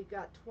left. We've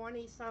got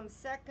 20 some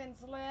seconds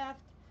left.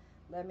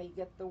 Let me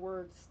get the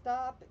word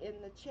stop in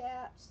the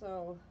chat.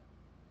 So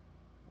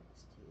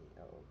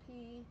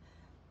S-T-O-P.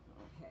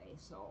 Okay,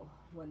 so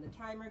when the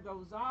timer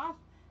goes off,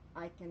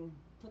 I can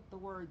put the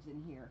words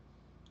in here.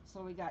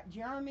 So we got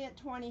Jeremy at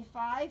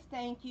 25.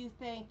 Thank you,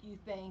 thank you,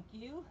 thank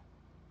you.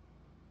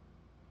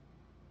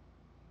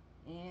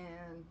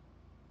 And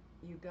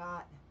you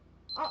got,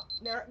 oh,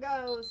 there it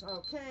goes.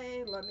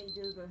 Okay, let me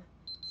do the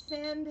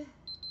send.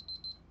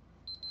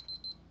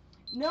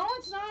 No,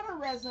 it's not a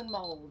resin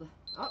mold.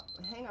 Oh,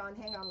 hang on,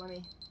 let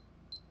me.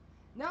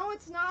 No,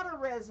 it's not a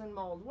resin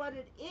mold. What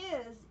it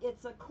is,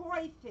 it's a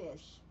koi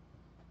fish.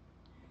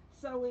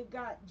 So we've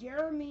got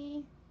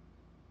Jeremy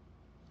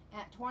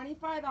at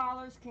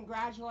 $25.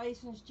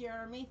 Congratulations,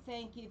 Jeremy.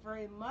 Thank you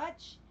very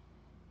much.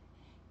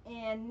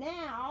 And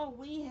now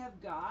we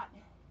have got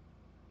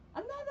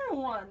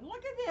another one.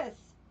 Look at this.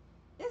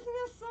 Isn't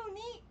this so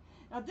neat?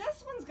 Now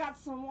this one's got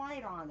some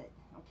white on it,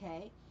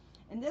 okay?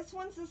 And this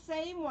one's the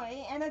same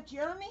way. And if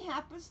Jeremy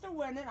happens to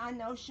win it, I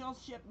know she'll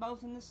ship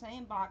both in the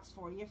same box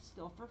for you,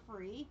 still for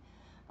free.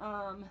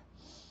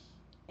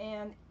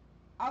 And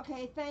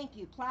okay, thank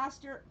you.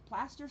 Plaster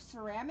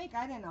ceramic.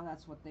 I didn't know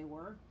that's what they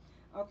were.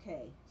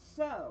 Okay,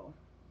 so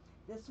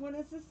this one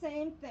is the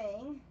same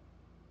thing.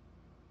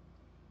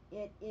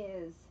 It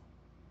is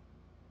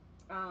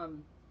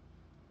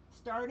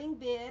starting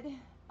bid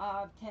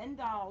of $10.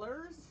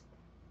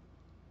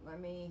 Let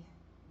me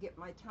get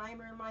my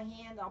timer in my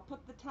hand. I'll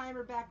put the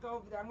timer back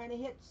over there. I'm going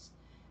to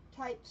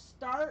type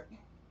start.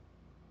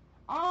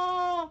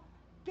 Oh,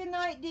 good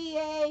night,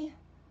 DA.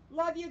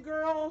 Love you,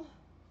 girl.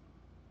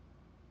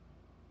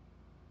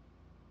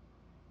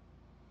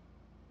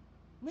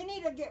 We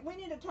need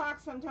to talk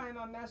sometime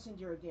on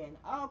Messenger again.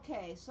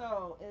 Okay,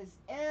 so is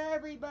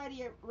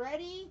everybody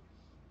ready?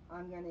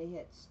 I'm going to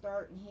hit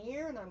start in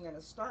here, and I'm going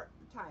to start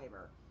the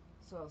timer.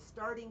 So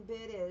starting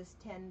bid is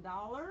 $10.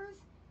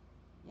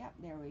 Yep,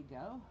 there we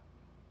go.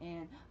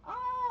 And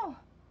oh,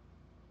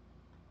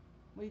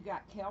 we've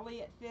got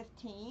Kelly at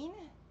 15,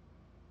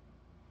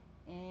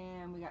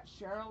 and we got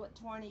Cheryl at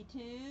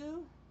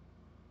 22.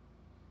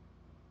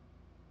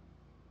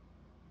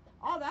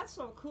 Oh, that's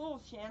so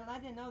cool, Shannon. I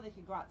didn't know they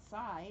could go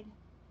outside.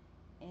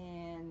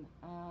 And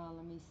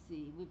let me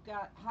see. We've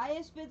got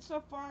highest bid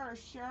so far is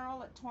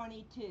Cheryl at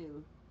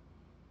 22.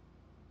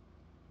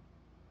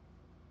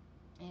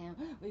 And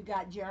we've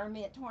got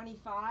Jeremy at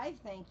 25.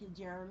 Thank you,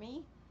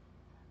 Jeremy.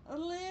 A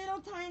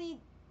little tiny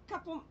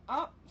couple.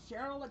 Oh,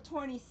 Cheryl at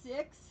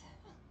 26.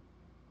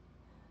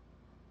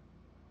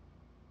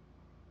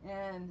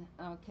 And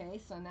okay,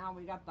 so now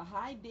we got the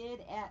high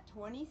bid at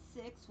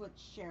 26 with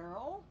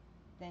Cheryl.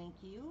 Thank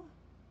you.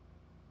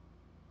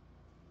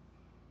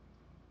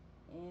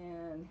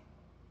 And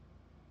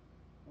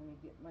let me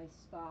get my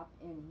stop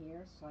in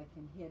here so I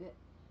can hit it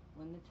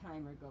when the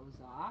timer goes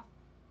off.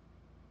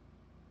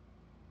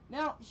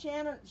 Now,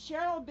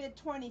 Cheryl bid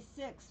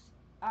 26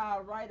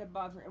 right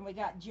above her, and we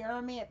got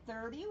Jeremy at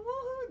 30.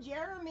 Woohoo,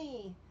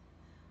 Jeremy!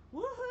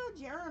 Woohoo,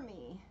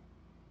 Jeremy!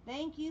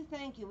 Thank you,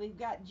 thank you. We've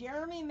got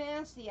Jeremy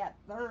Massey at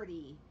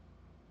 30.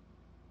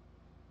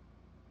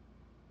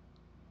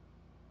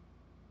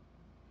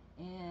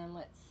 And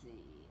let's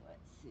see.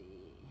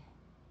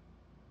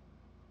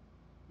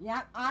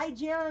 Yeah,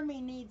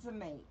 Jeremy needs a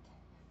mate.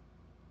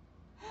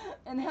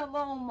 And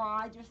hello,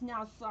 Ma, I just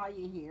now saw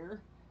you here.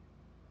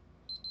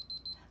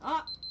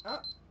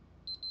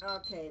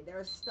 Okay,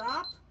 there's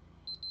stop.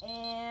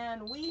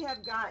 And we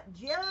have got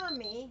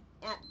Jeremy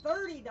at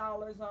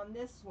 $30 on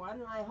this one.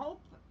 And I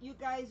hope you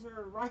guys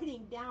are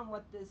writing down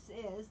what this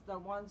is, the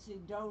ones who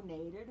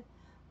donated.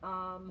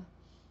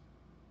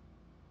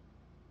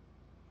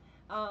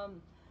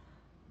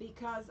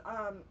 Because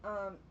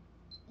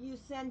you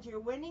send your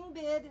winning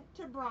bid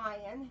to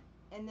Bryan,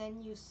 and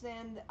then you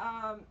send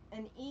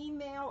an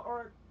email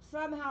or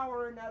somehow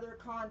or another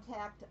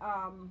contact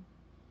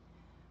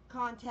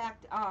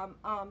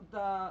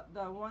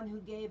the one who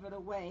gave it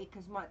away,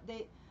 because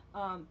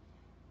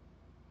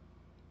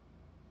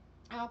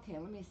okay,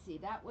 let me see,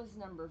 that was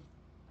number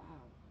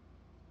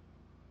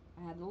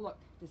I had to look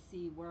to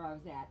see where I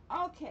was at.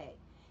 Okay,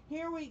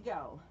 here we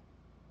go.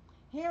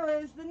 Here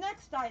is the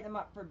next item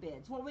up for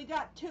bids. Well, we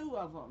got 2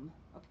 of them.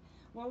 Okay.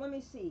 Well, let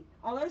me see.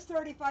 Oh, there's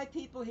 35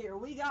 people here.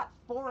 We got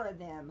 4 of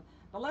them.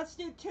 But let's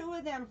do 2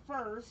 of them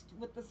first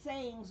with the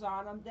sayings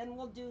on them. Then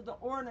we'll do the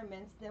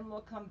ornaments. Then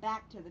we'll come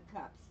back to the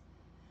cups.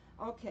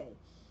 Okay.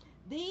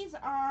 These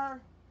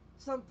are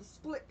some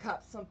split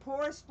cups, some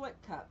porous split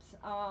cups.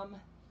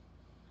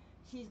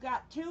 She's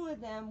got 2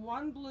 of them,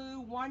 one blue,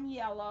 one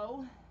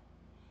yellow.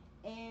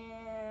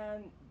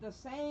 And the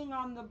saying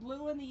on the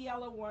blue and the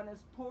yellow one is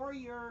pour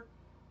your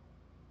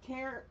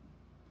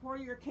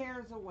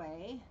cares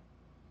away.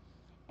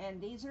 And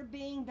these are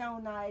being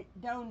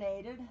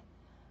donated.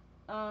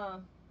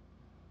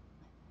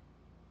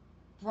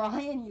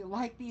 Bryan, you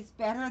like these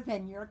better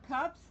than your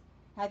cups?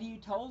 Have you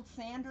told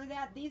Sandra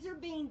that? These are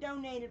being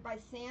donated by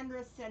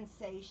Sandra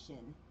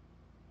Sensation.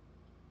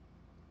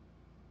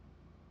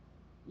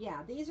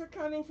 Yeah, these are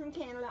coming from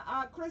Canada.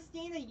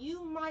 Christina,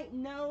 you might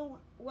know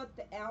what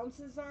the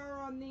ounces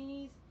are on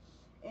these.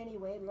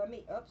 Anyway, let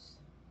me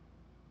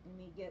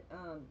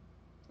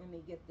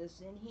get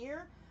this in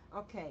here.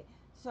 Okay,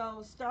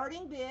 so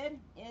starting bid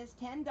is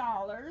 $10.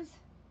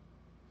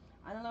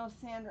 I don't know if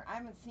Sandra, I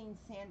haven't seen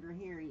Sandra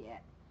here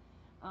yet.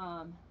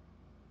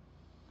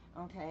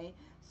 Okay,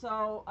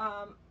 so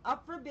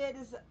up for bid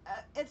is,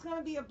 it's going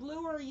to be a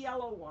blue or a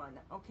yellow one,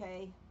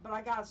 okay? But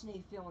I got a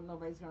sneaky feeling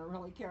nobody's going to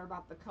really care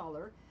about the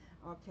color.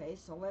 Okay,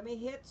 so let me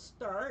hit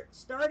start.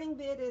 Starting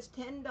bid is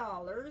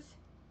 $10.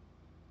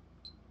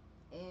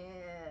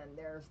 And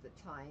there's the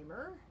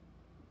timer.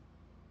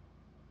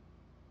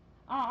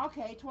 Oh,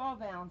 okay,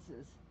 12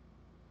 ounces.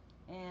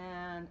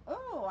 And,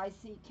 oh, I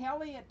see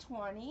Kelly at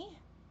 20.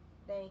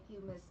 Thank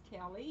you, Miss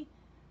Kelly.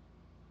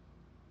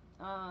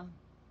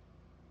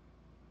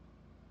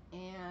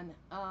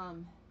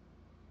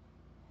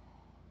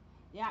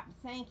 Yeah,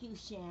 thank you,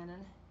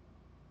 Shannon.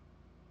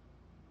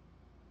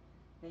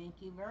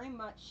 Thank you very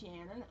much,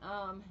 Shannon.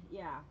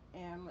 Yeah,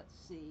 and let's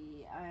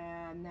see.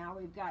 And now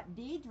we've got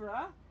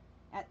Deidre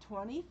at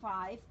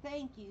 25.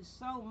 Thank you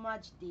so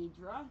much,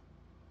 Deidre.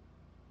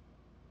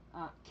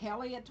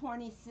 Kelly at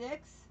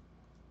 26.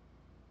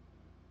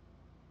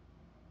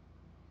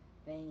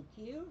 Thank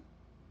you.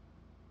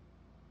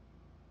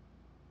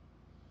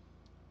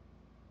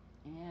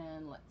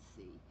 And let's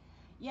see.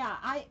 Yeah,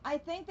 I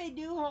think they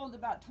do hold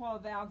about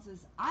 12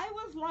 ounces. I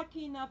was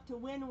lucky enough to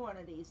win one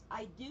of these.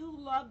 I do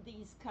love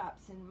these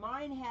cups, and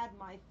mine had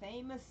my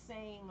famous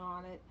saying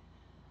on it,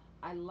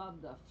 I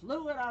love the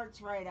fluid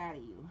arts right out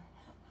of you.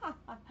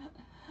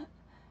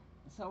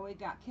 So we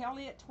got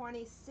Kelly at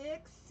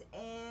 26,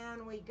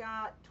 and we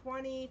got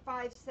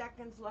 25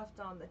 seconds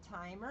left on the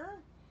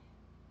timer.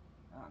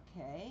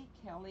 Okay,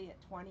 Kelly at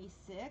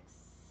 26.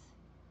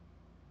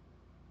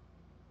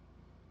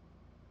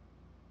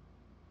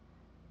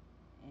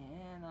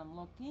 And I'm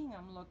looking. I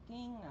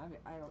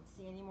don't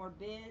see any more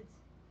bids.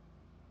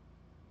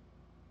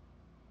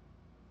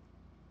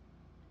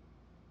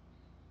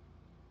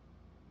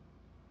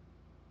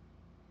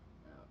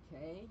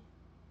 Okay,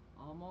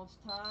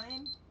 almost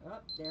time.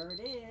 Oh, there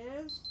it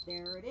is.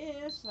 There it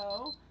is.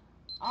 So,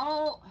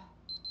 oh,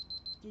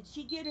 did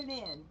she get it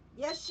in?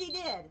 Yes, she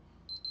did.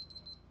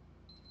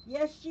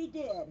 Yes, she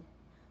did.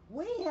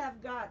 We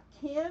have got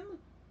Kim.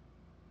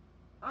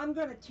 I'm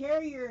going to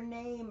tear your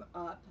name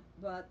up,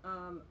 but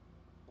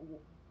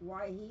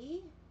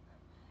Wahi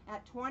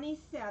at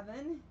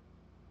 27,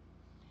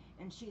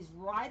 and she's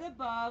right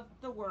above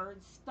the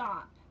word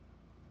stop.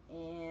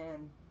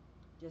 And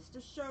just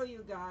to show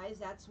you guys,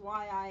 that's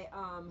why I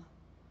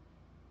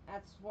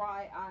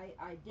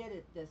did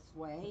it this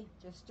way,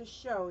 just to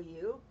show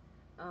you.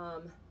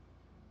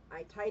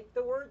 I typed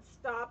the word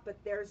stop, but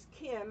there's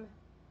Kim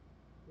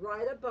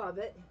right above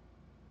it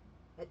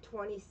at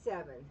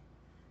 27.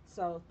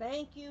 So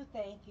thank you,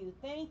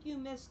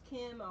 Miss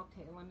Kim.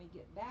 Okay, let me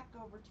get back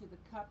over to the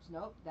cups.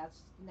 Nope, that's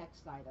the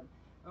next item.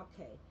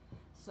 Okay,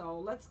 so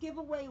let's give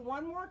away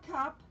one more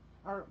cup,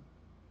 or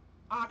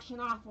auction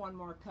off one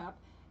more cup,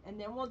 and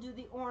then we'll do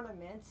the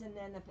ornaments. And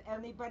then if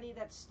anybody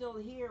that's still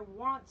here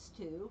wants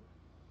to,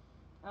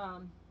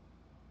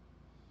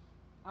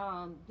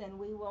 then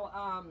we will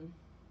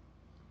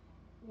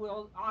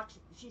we'll auction.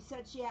 She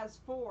said she has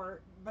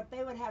 4, but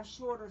they would have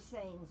shorter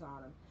sayings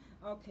on them.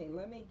 Okay,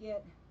 let me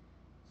get.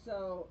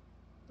 So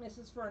this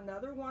is for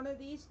another one of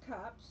these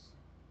cups,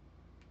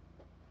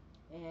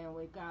 and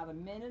we've got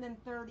 1 minute and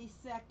 30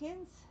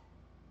 seconds,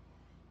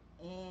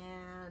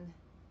 and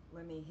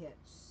let me hit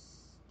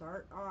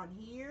start on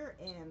here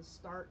and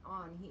start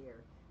on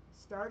here.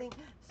 Starting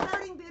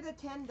bid of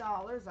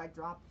 $10. I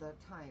dropped the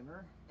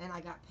timer and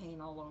I got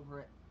paint all over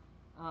it.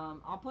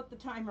 I'll put the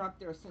timer up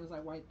there as soon as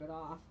I wipe it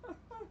off.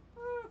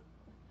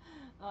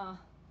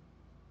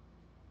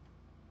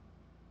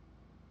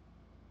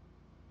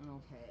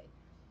 Okay.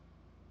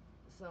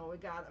 So we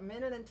got 1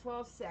 minute and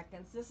 12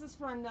 seconds. This is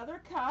for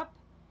another cup.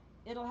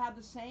 It'll have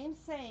the same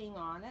saying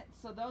on it.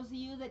 So those of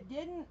you that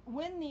didn't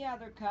win the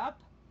other cup,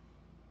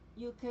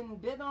 you can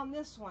bid on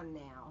this one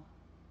now.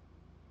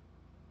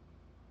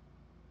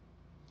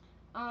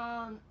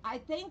 I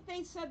think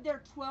they said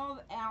they're 12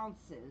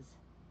 ounces.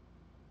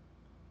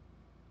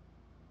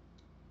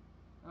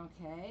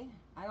 Okay.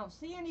 I don't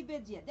see any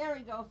bids yet. There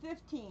we go.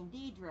 15.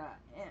 Deidre.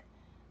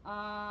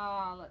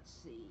 Let's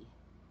see.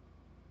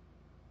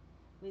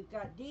 We've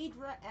got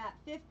Deidre at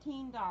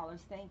 $15.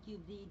 Thank you,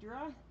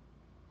 Deidre.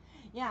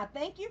 Yeah,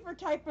 thank you for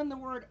typing the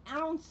word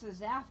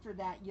ounces after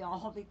that,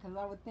 y'all, because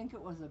I would think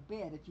it was a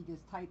bid if you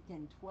just typed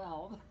in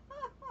 12.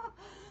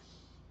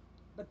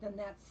 But then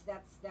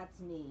that's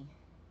me.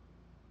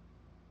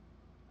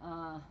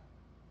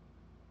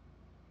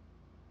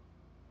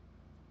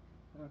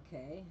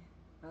 Okay.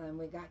 And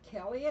we got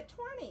Kelly at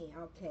 20.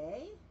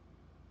 Okay.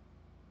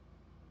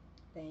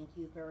 Thank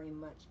you very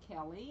much,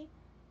 Kelly.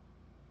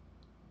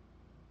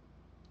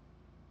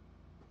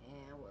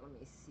 And let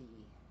me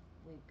see.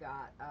 We've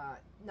got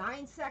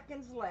 9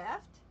 seconds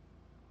left.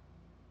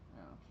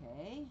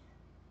 Okay,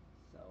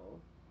 so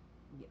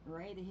I'm getting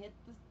ready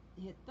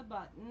to hit the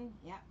button.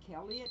 Yeah,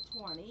 Kelly at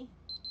 20.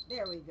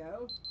 There we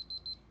go.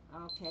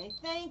 Okay,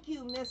 thank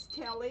you, Miss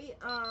Kelly.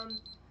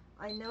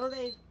 I know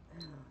they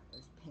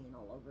there's paint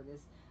all over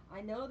this.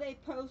 I know they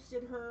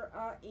posted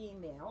her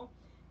email.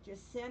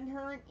 Just send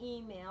her an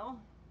email.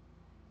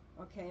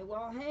 Okay,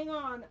 well, hang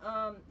on,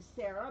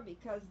 Sarah,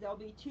 because there'll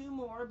be 2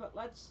 more, but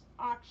let's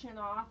auction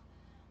off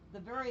the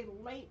very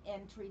late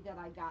entry that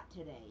I got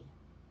today.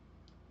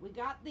 We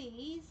got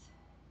these.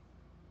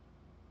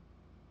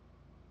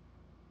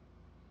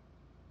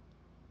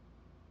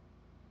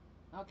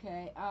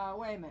 Okay,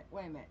 wait a minute.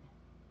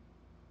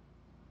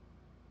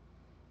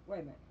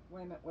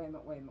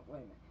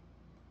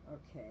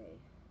 Okay.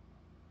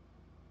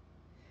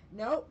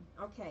 Nope.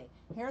 Okay.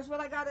 Here's what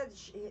I got to.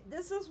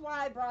 This is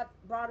why I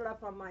brought it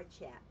up on my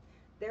chat.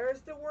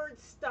 There's the word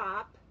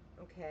stop.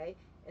 Okay.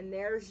 And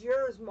there's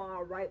yours, Ma,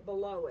 right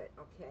below it.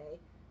 Okay.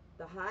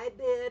 The high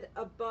bid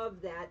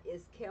above that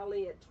is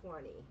Kelly at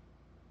 20.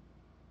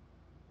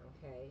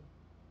 Okay.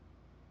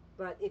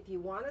 But if you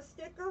want to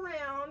stick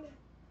around,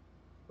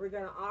 we're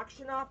going to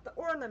auction off the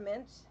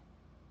ornaments,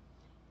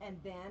 and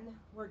then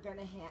we're going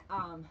to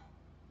have.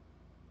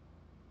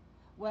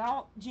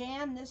 Well,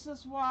 Jan, this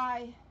is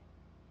why.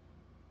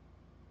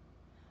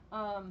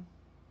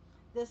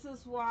 This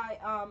is why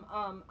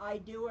I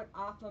do it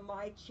off of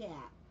my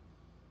chat.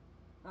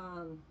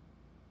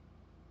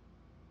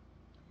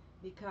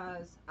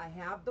 Because I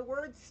have the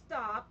word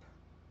stop,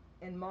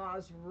 and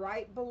Ma's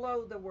right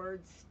below the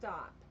word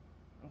stop.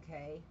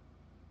 Okay?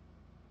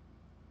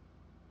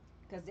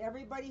 Because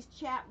everybody's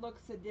chat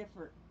looks a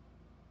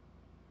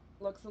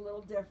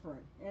little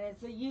different, and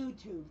it's a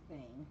YouTube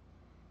thing.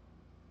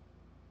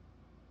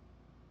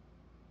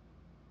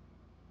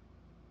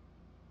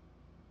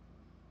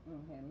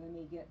 Okay, let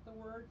me get the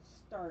word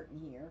start in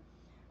here.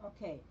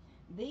 Okay,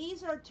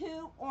 these are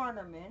 2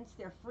 ornaments.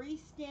 They're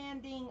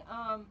freestanding.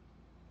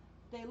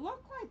 They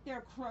look like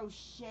they're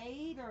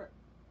crocheted, or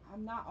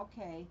I'm not.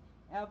 Okay,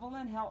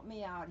 Evelyn, help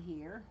me out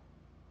here.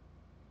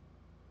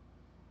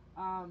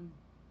 I'm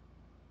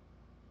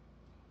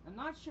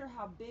not sure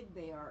how big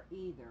they are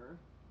either,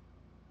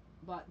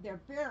 but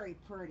they're very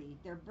pretty.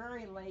 They're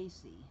very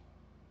lacy.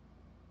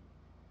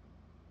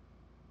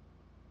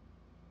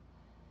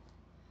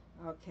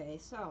 Okay,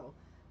 so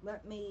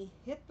let me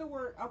hit the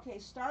word. Okay,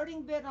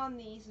 starting bid on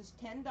these is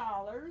 $10,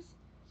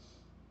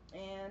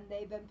 and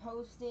they've been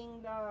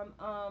posting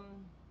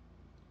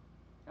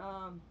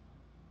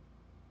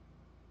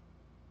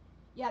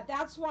yeah,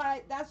 that's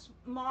why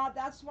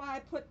I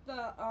put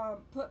the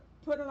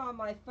put it on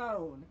my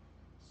phone,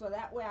 so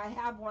that way I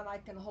have one I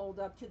can hold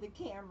up to the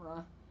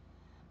camera.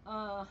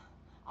 Oh,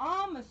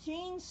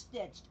 machine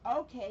stitched.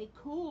 Okay,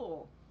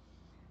 cool.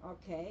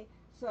 Okay,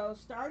 so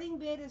starting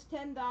bid is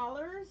 $10,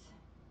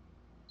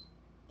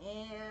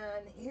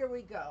 and here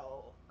we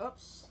go.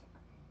 Oops,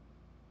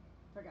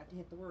 forgot to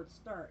hit the word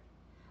start.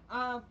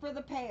 For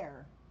the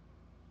pair.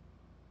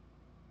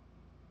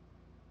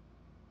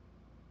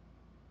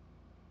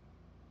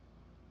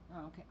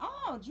 Okay.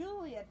 Oh,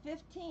 Julie at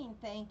 15.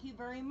 Thank you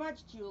very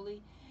much,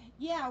 Julie.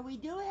 Yeah, we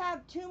do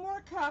have 2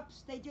 more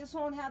cups. They just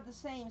won't have the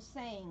same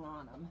saying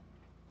on them.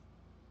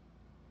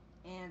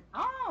 And,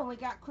 oh, we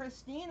got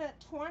Christina at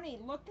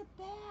 20. Look at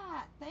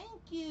that.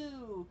 Thank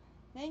you.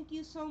 Thank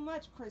you so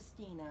much,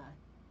 Christina.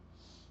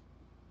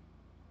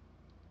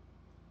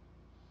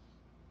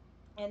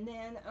 And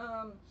then,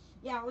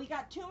 yeah, we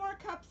got 2 more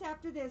cups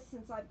after this,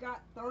 since I've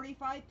got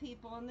 35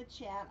 people in the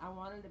chat. I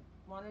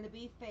wanted to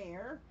be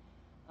fair.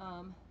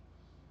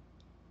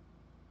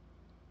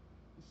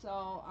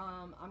 So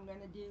I'm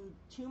going to do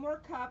 2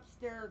 more cups.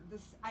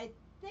 I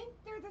think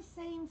they're the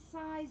same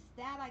size.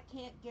 That I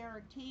can't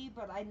guarantee,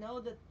 but I know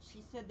that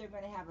she said they're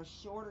going to have a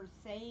shorter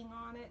saying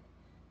on it.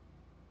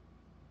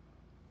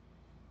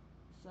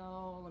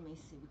 So let me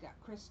see. We got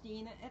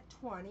Christina at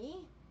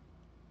 20,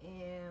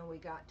 and we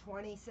got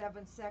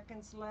 27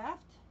 seconds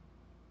left.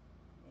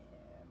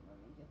 And let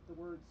me get the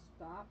word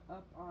stop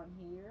up on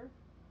here.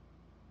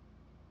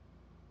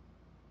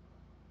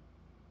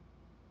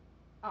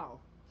 Oh,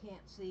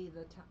 can't see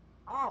the time.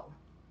 Oh,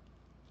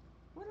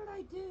 what did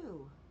I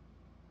do?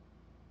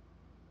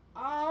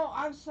 Oh,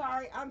 I'm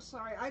sorry.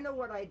 I know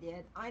what I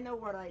did. Hang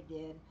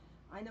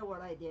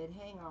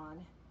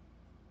on.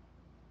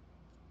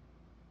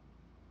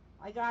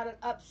 I got it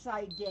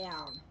upside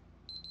down.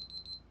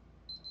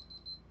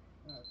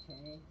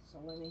 Okay, so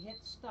let me hit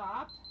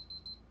stop.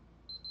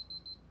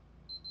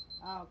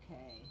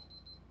 Okay.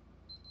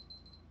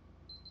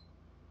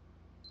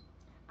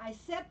 I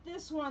set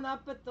this one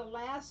up at the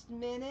last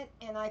minute,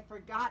 and I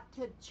forgot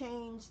to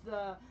change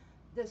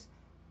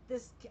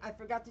I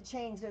forgot to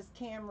change this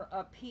camera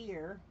up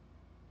here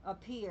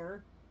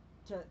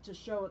to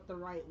show it the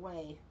right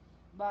way.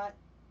 But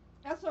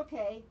that's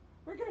okay.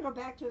 We're gonna go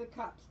back to the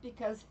cups,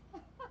 because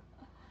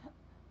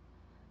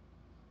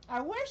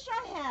I wish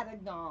I had a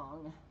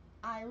gong.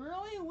 I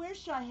really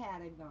wish I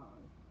had a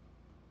gong.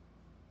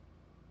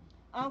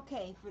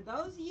 Okay, for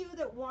those of you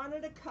that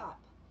wanted a cup,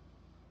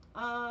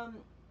 um,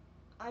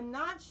 I'm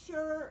not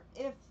sure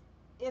if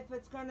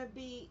it's gonna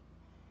be.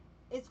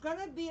 It's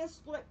gonna be a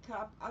split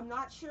cup. I'm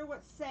not sure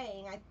what's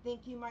saying. I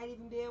think you might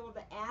even be able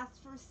to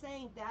ask for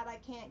saying that. I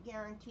can't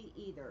guarantee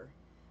either.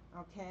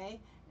 Okay.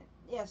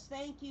 Yes,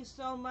 thank you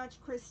so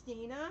much,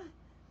 Christina.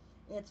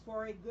 It's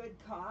for a good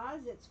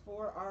cause. It's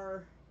for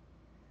our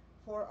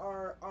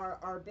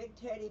big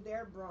teddy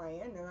bear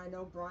Bryan, and I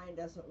know Bryan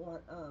doesn't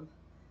want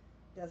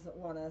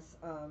us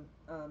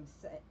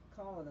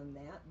calling him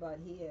that, but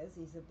he is.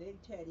 He's a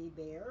big teddy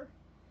bear.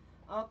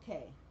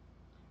 Okay,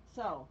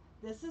 so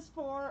this is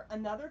for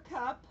another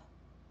cup.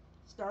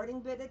 Starting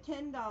bid of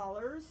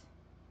 $10.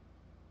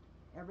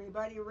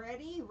 Everybody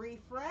ready?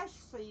 Refresh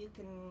so you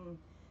can,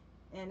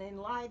 and in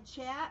live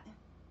chat.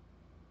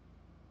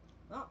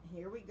 Oh,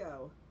 here we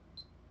go.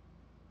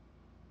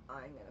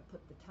 I'm going to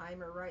put the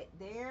timer right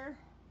there.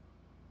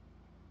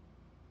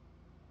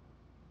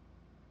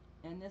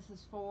 And this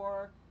is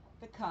for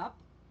the cup.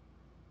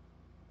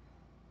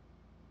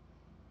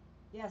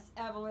 Yes,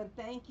 Evelyn,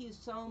 thank you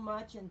so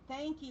much. And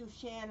thank you,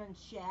 Shannon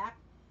Shack.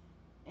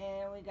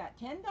 And we got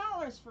 $10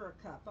 for a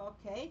cup.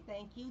 Okay,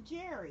 thank you,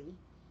 Jerry.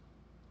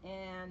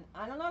 And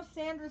I don't know if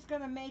Sandra's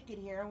going to make it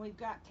here. And we've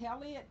got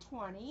Kelly at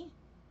 20.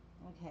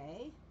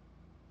 Okay.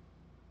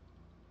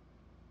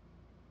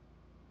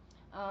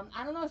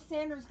 I don't know if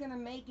Sandra's going to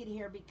make it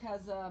here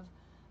because of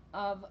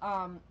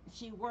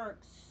she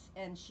works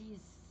and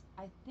she's,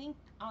 I think,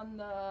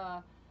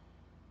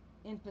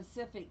 in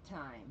Pacific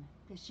time,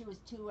 because she was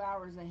 2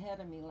 hours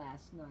ahead of me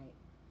last night.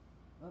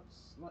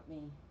 Oops, let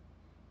me.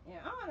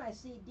 And I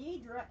see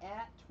Deidre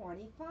at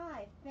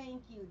 25.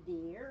 Thank you,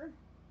 dear.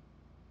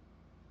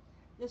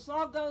 This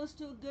all goes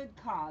to a good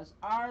cause.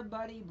 Our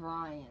buddy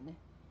Bryan.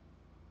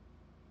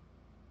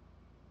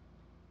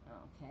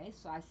 Okay,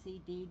 so I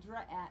see Deidre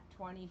at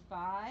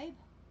 25.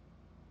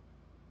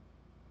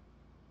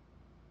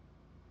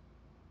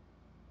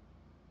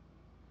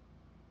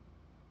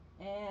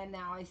 And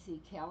now I see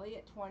Kelly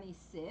at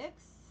 26.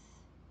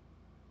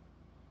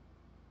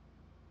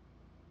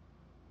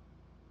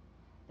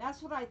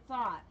 That's what I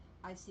thought.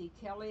 I see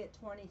Kelly at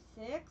 26.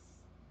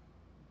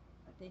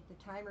 I think the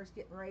timer's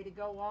getting ready to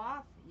go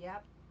off.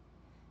 Yep.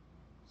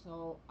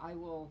 So I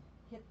will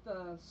hit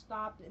the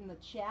stop in the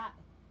chat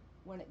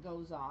when it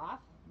goes off.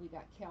 We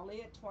got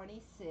Kelly at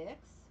 26.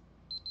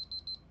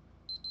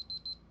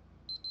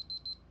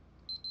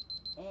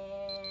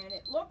 And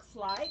it looks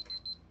like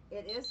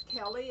it is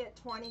Kelly at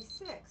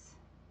 26.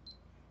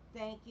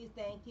 Thank you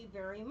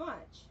very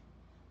much.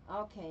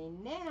 Okay,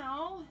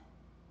 now,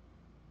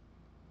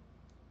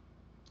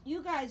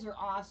 you guys are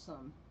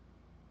awesome.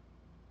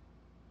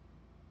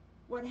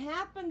 What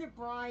happened to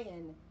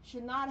Bryan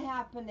should not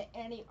happen to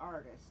any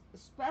artist,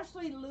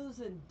 especially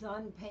losing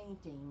done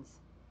paintings.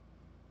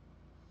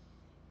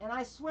 And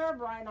I swear,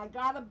 Bryan, I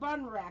got a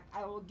bun rack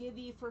I will give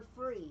you for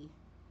free.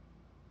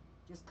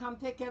 Just come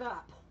pick it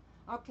up.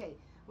 Okay,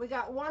 we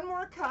got one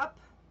more cup.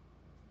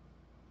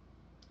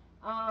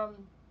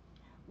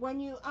 When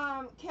you,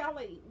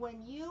 Kelly,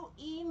 when you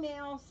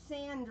email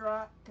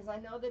Sandra, because I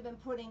know they've been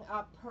putting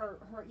up her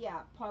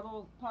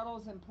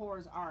Puddles and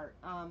Pours art.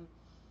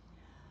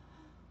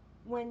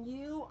 When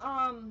you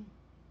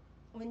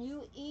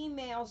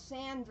email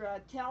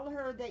Sandra, tell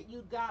her that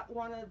you got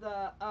one of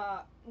the,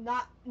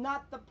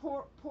 not the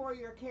pour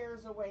your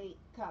cares away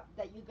cup,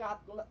 that you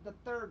got the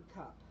third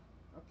cup.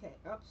 Okay,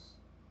 oops,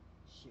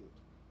 shoot.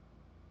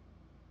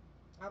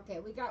 Okay,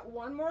 we got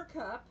one more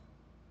cup.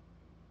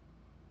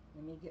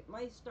 Let me get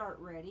my start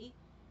ready.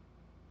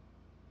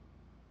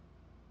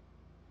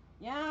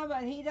 Yeah,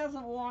 but he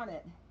doesn't want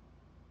it.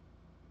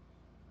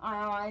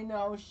 I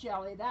know,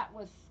 Shelly. That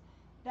was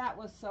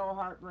so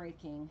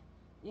heartbreaking.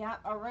 Yeah,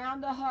 a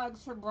round of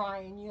hugs for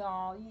Bryan,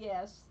 y'all.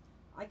 Yes,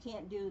 I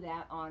can't do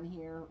that on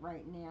here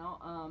right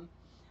now.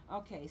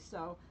 Okay,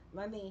 so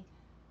let me.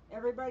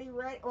 Everybody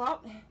ready?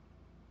 Well,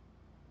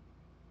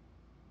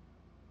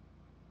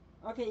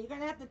 okay, you're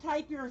gonna have to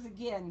type yours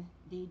again,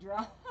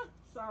 Deidre.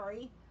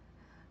 Sorry.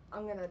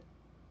 I'm gonna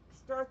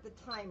start the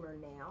timer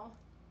now.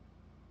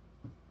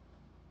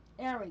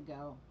 There we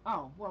go.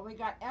 Oh, well, we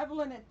got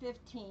Evelyn at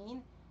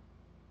 15.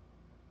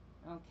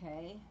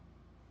 Okay.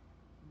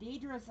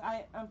 Deidre's,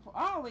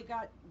 oh, we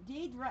got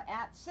Deidre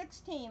at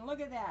 16. Look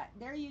at that.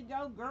 There you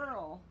go,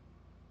 girl.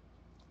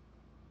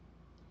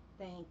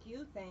 Thank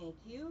you.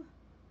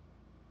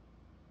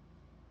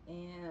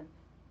 And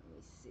let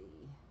me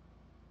see.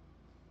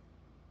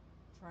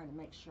 Trying to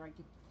make sure I get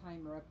the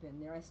timer up in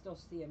there. I still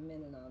see a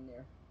minute on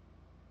there.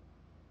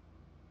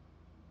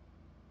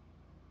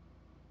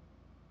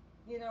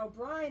 You know,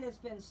 Bryan has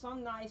been so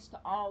nice to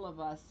all of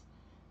us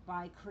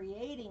by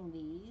creating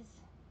these.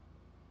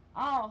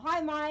 Oh,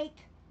 hi, Mike.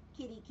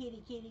 Kitty,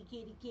 kitty, kitty,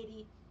 kitty,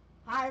 kitty.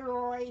 Hi,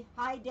 Roy.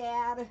 Hi,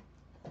 Dad.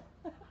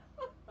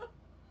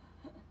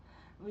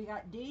 We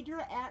got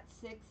Deidre at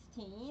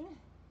 16.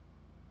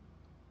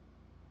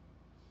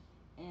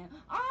 And,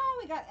 oh,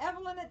 we got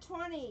Evelyn at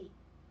 20.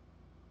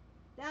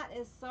 That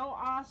is so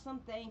awesome.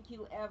 Thank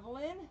you,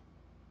 Evelyn.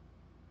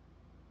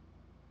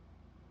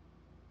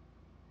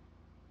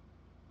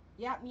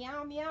 Yep,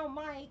 meow, meow,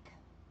 Mike.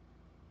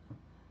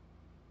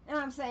 And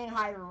I'm saying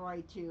hi to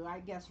Roy, too. I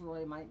guess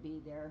Roy might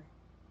be there.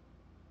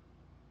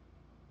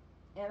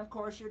 And, of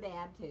course, your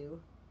dad,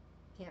 too.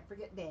 Can't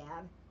forget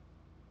Dad.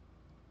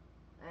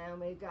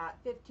 And we've got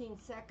 15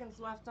 seconds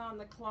left on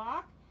the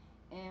clock.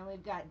 And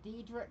we've got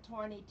Deidre at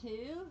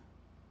 22.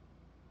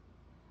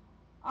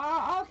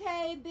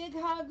 Okay, big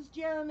hugs,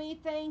 Jeremy.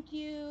 Thank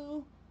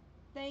you.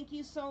 Thank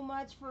you so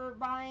much for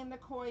buying the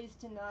kois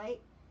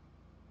tonight.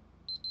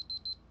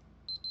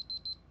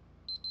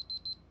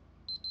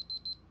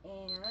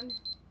 And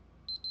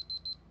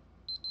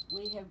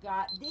we have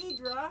got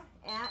Deidre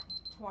at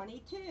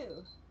 22.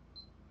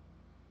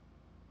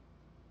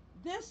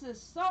 This is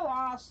so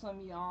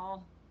awesome,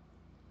 y'all.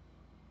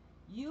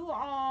 You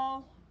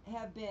all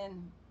have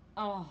been,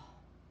 oh,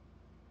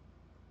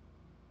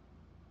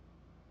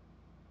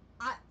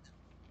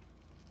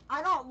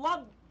 I don't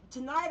love,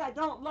 tonight I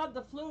don't love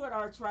the fluid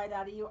arts right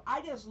out of you.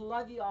 I just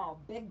love you all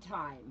big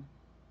time.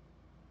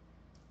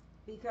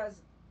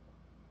 Because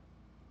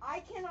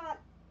I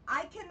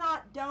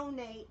cannot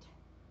donate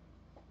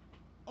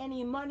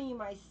any money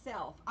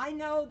myself. I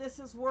know this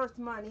is worth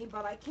money,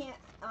 but I can't,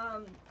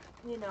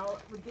 you know,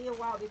 it would be a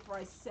while before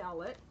I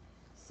sell it.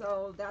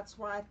 So that's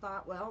why I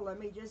thought, well, let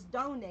me just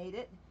donate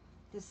it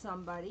to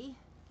somebody.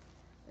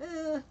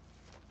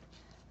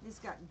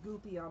 Just got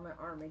goopy on my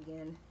arm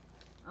again.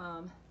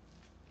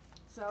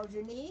 So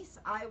Janice,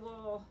 I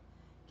will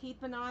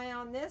keep an eye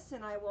on this,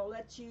 and I will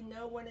let you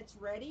know when it's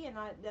ready, and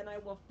then I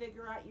will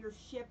figure out your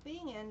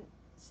shipping and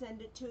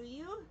send it to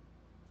you,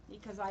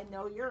 because I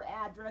know your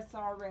address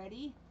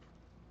already.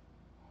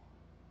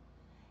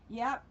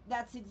 Yep,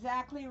 that's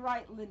exactly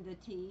right, Linda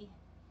T.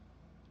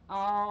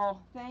 Oh,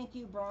 thank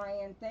you,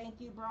 Brian.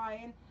 Thank you,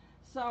 Brian.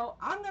 So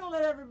I'm going to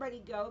let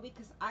everybody go,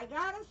 because I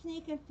got a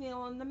sneaking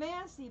feeling the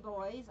Massey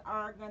boys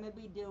are going to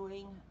be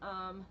doing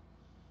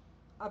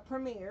a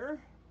premiere.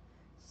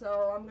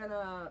 So I'm going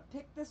to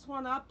pick this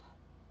one up.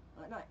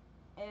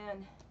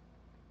 And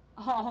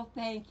oh,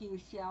 thank you,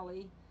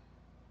 Shelly.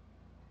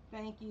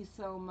 Thank you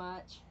so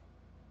much.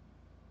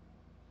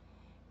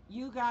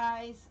 You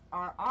guys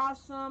are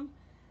awesome.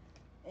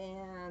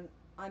 And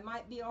I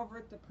might be over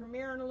at the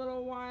premiere in a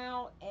little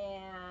while.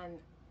 And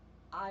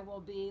I will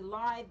be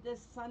live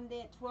this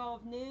Sunday at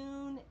 12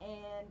 noon.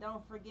 And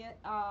don't forget,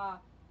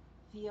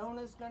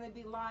 Fiona's going to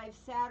be live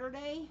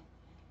Saturday.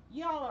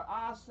 Y'all are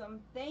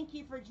awesome. Thank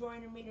you for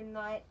joining me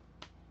tonight.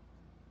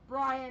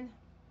 Brian,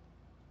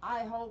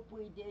 I hope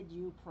we did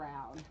you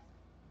proud.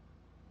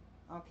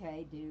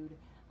 Okay, dude.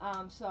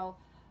 So,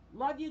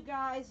 love you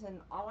guys, and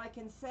all I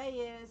can say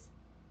is,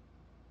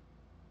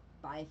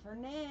 bye for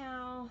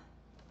now.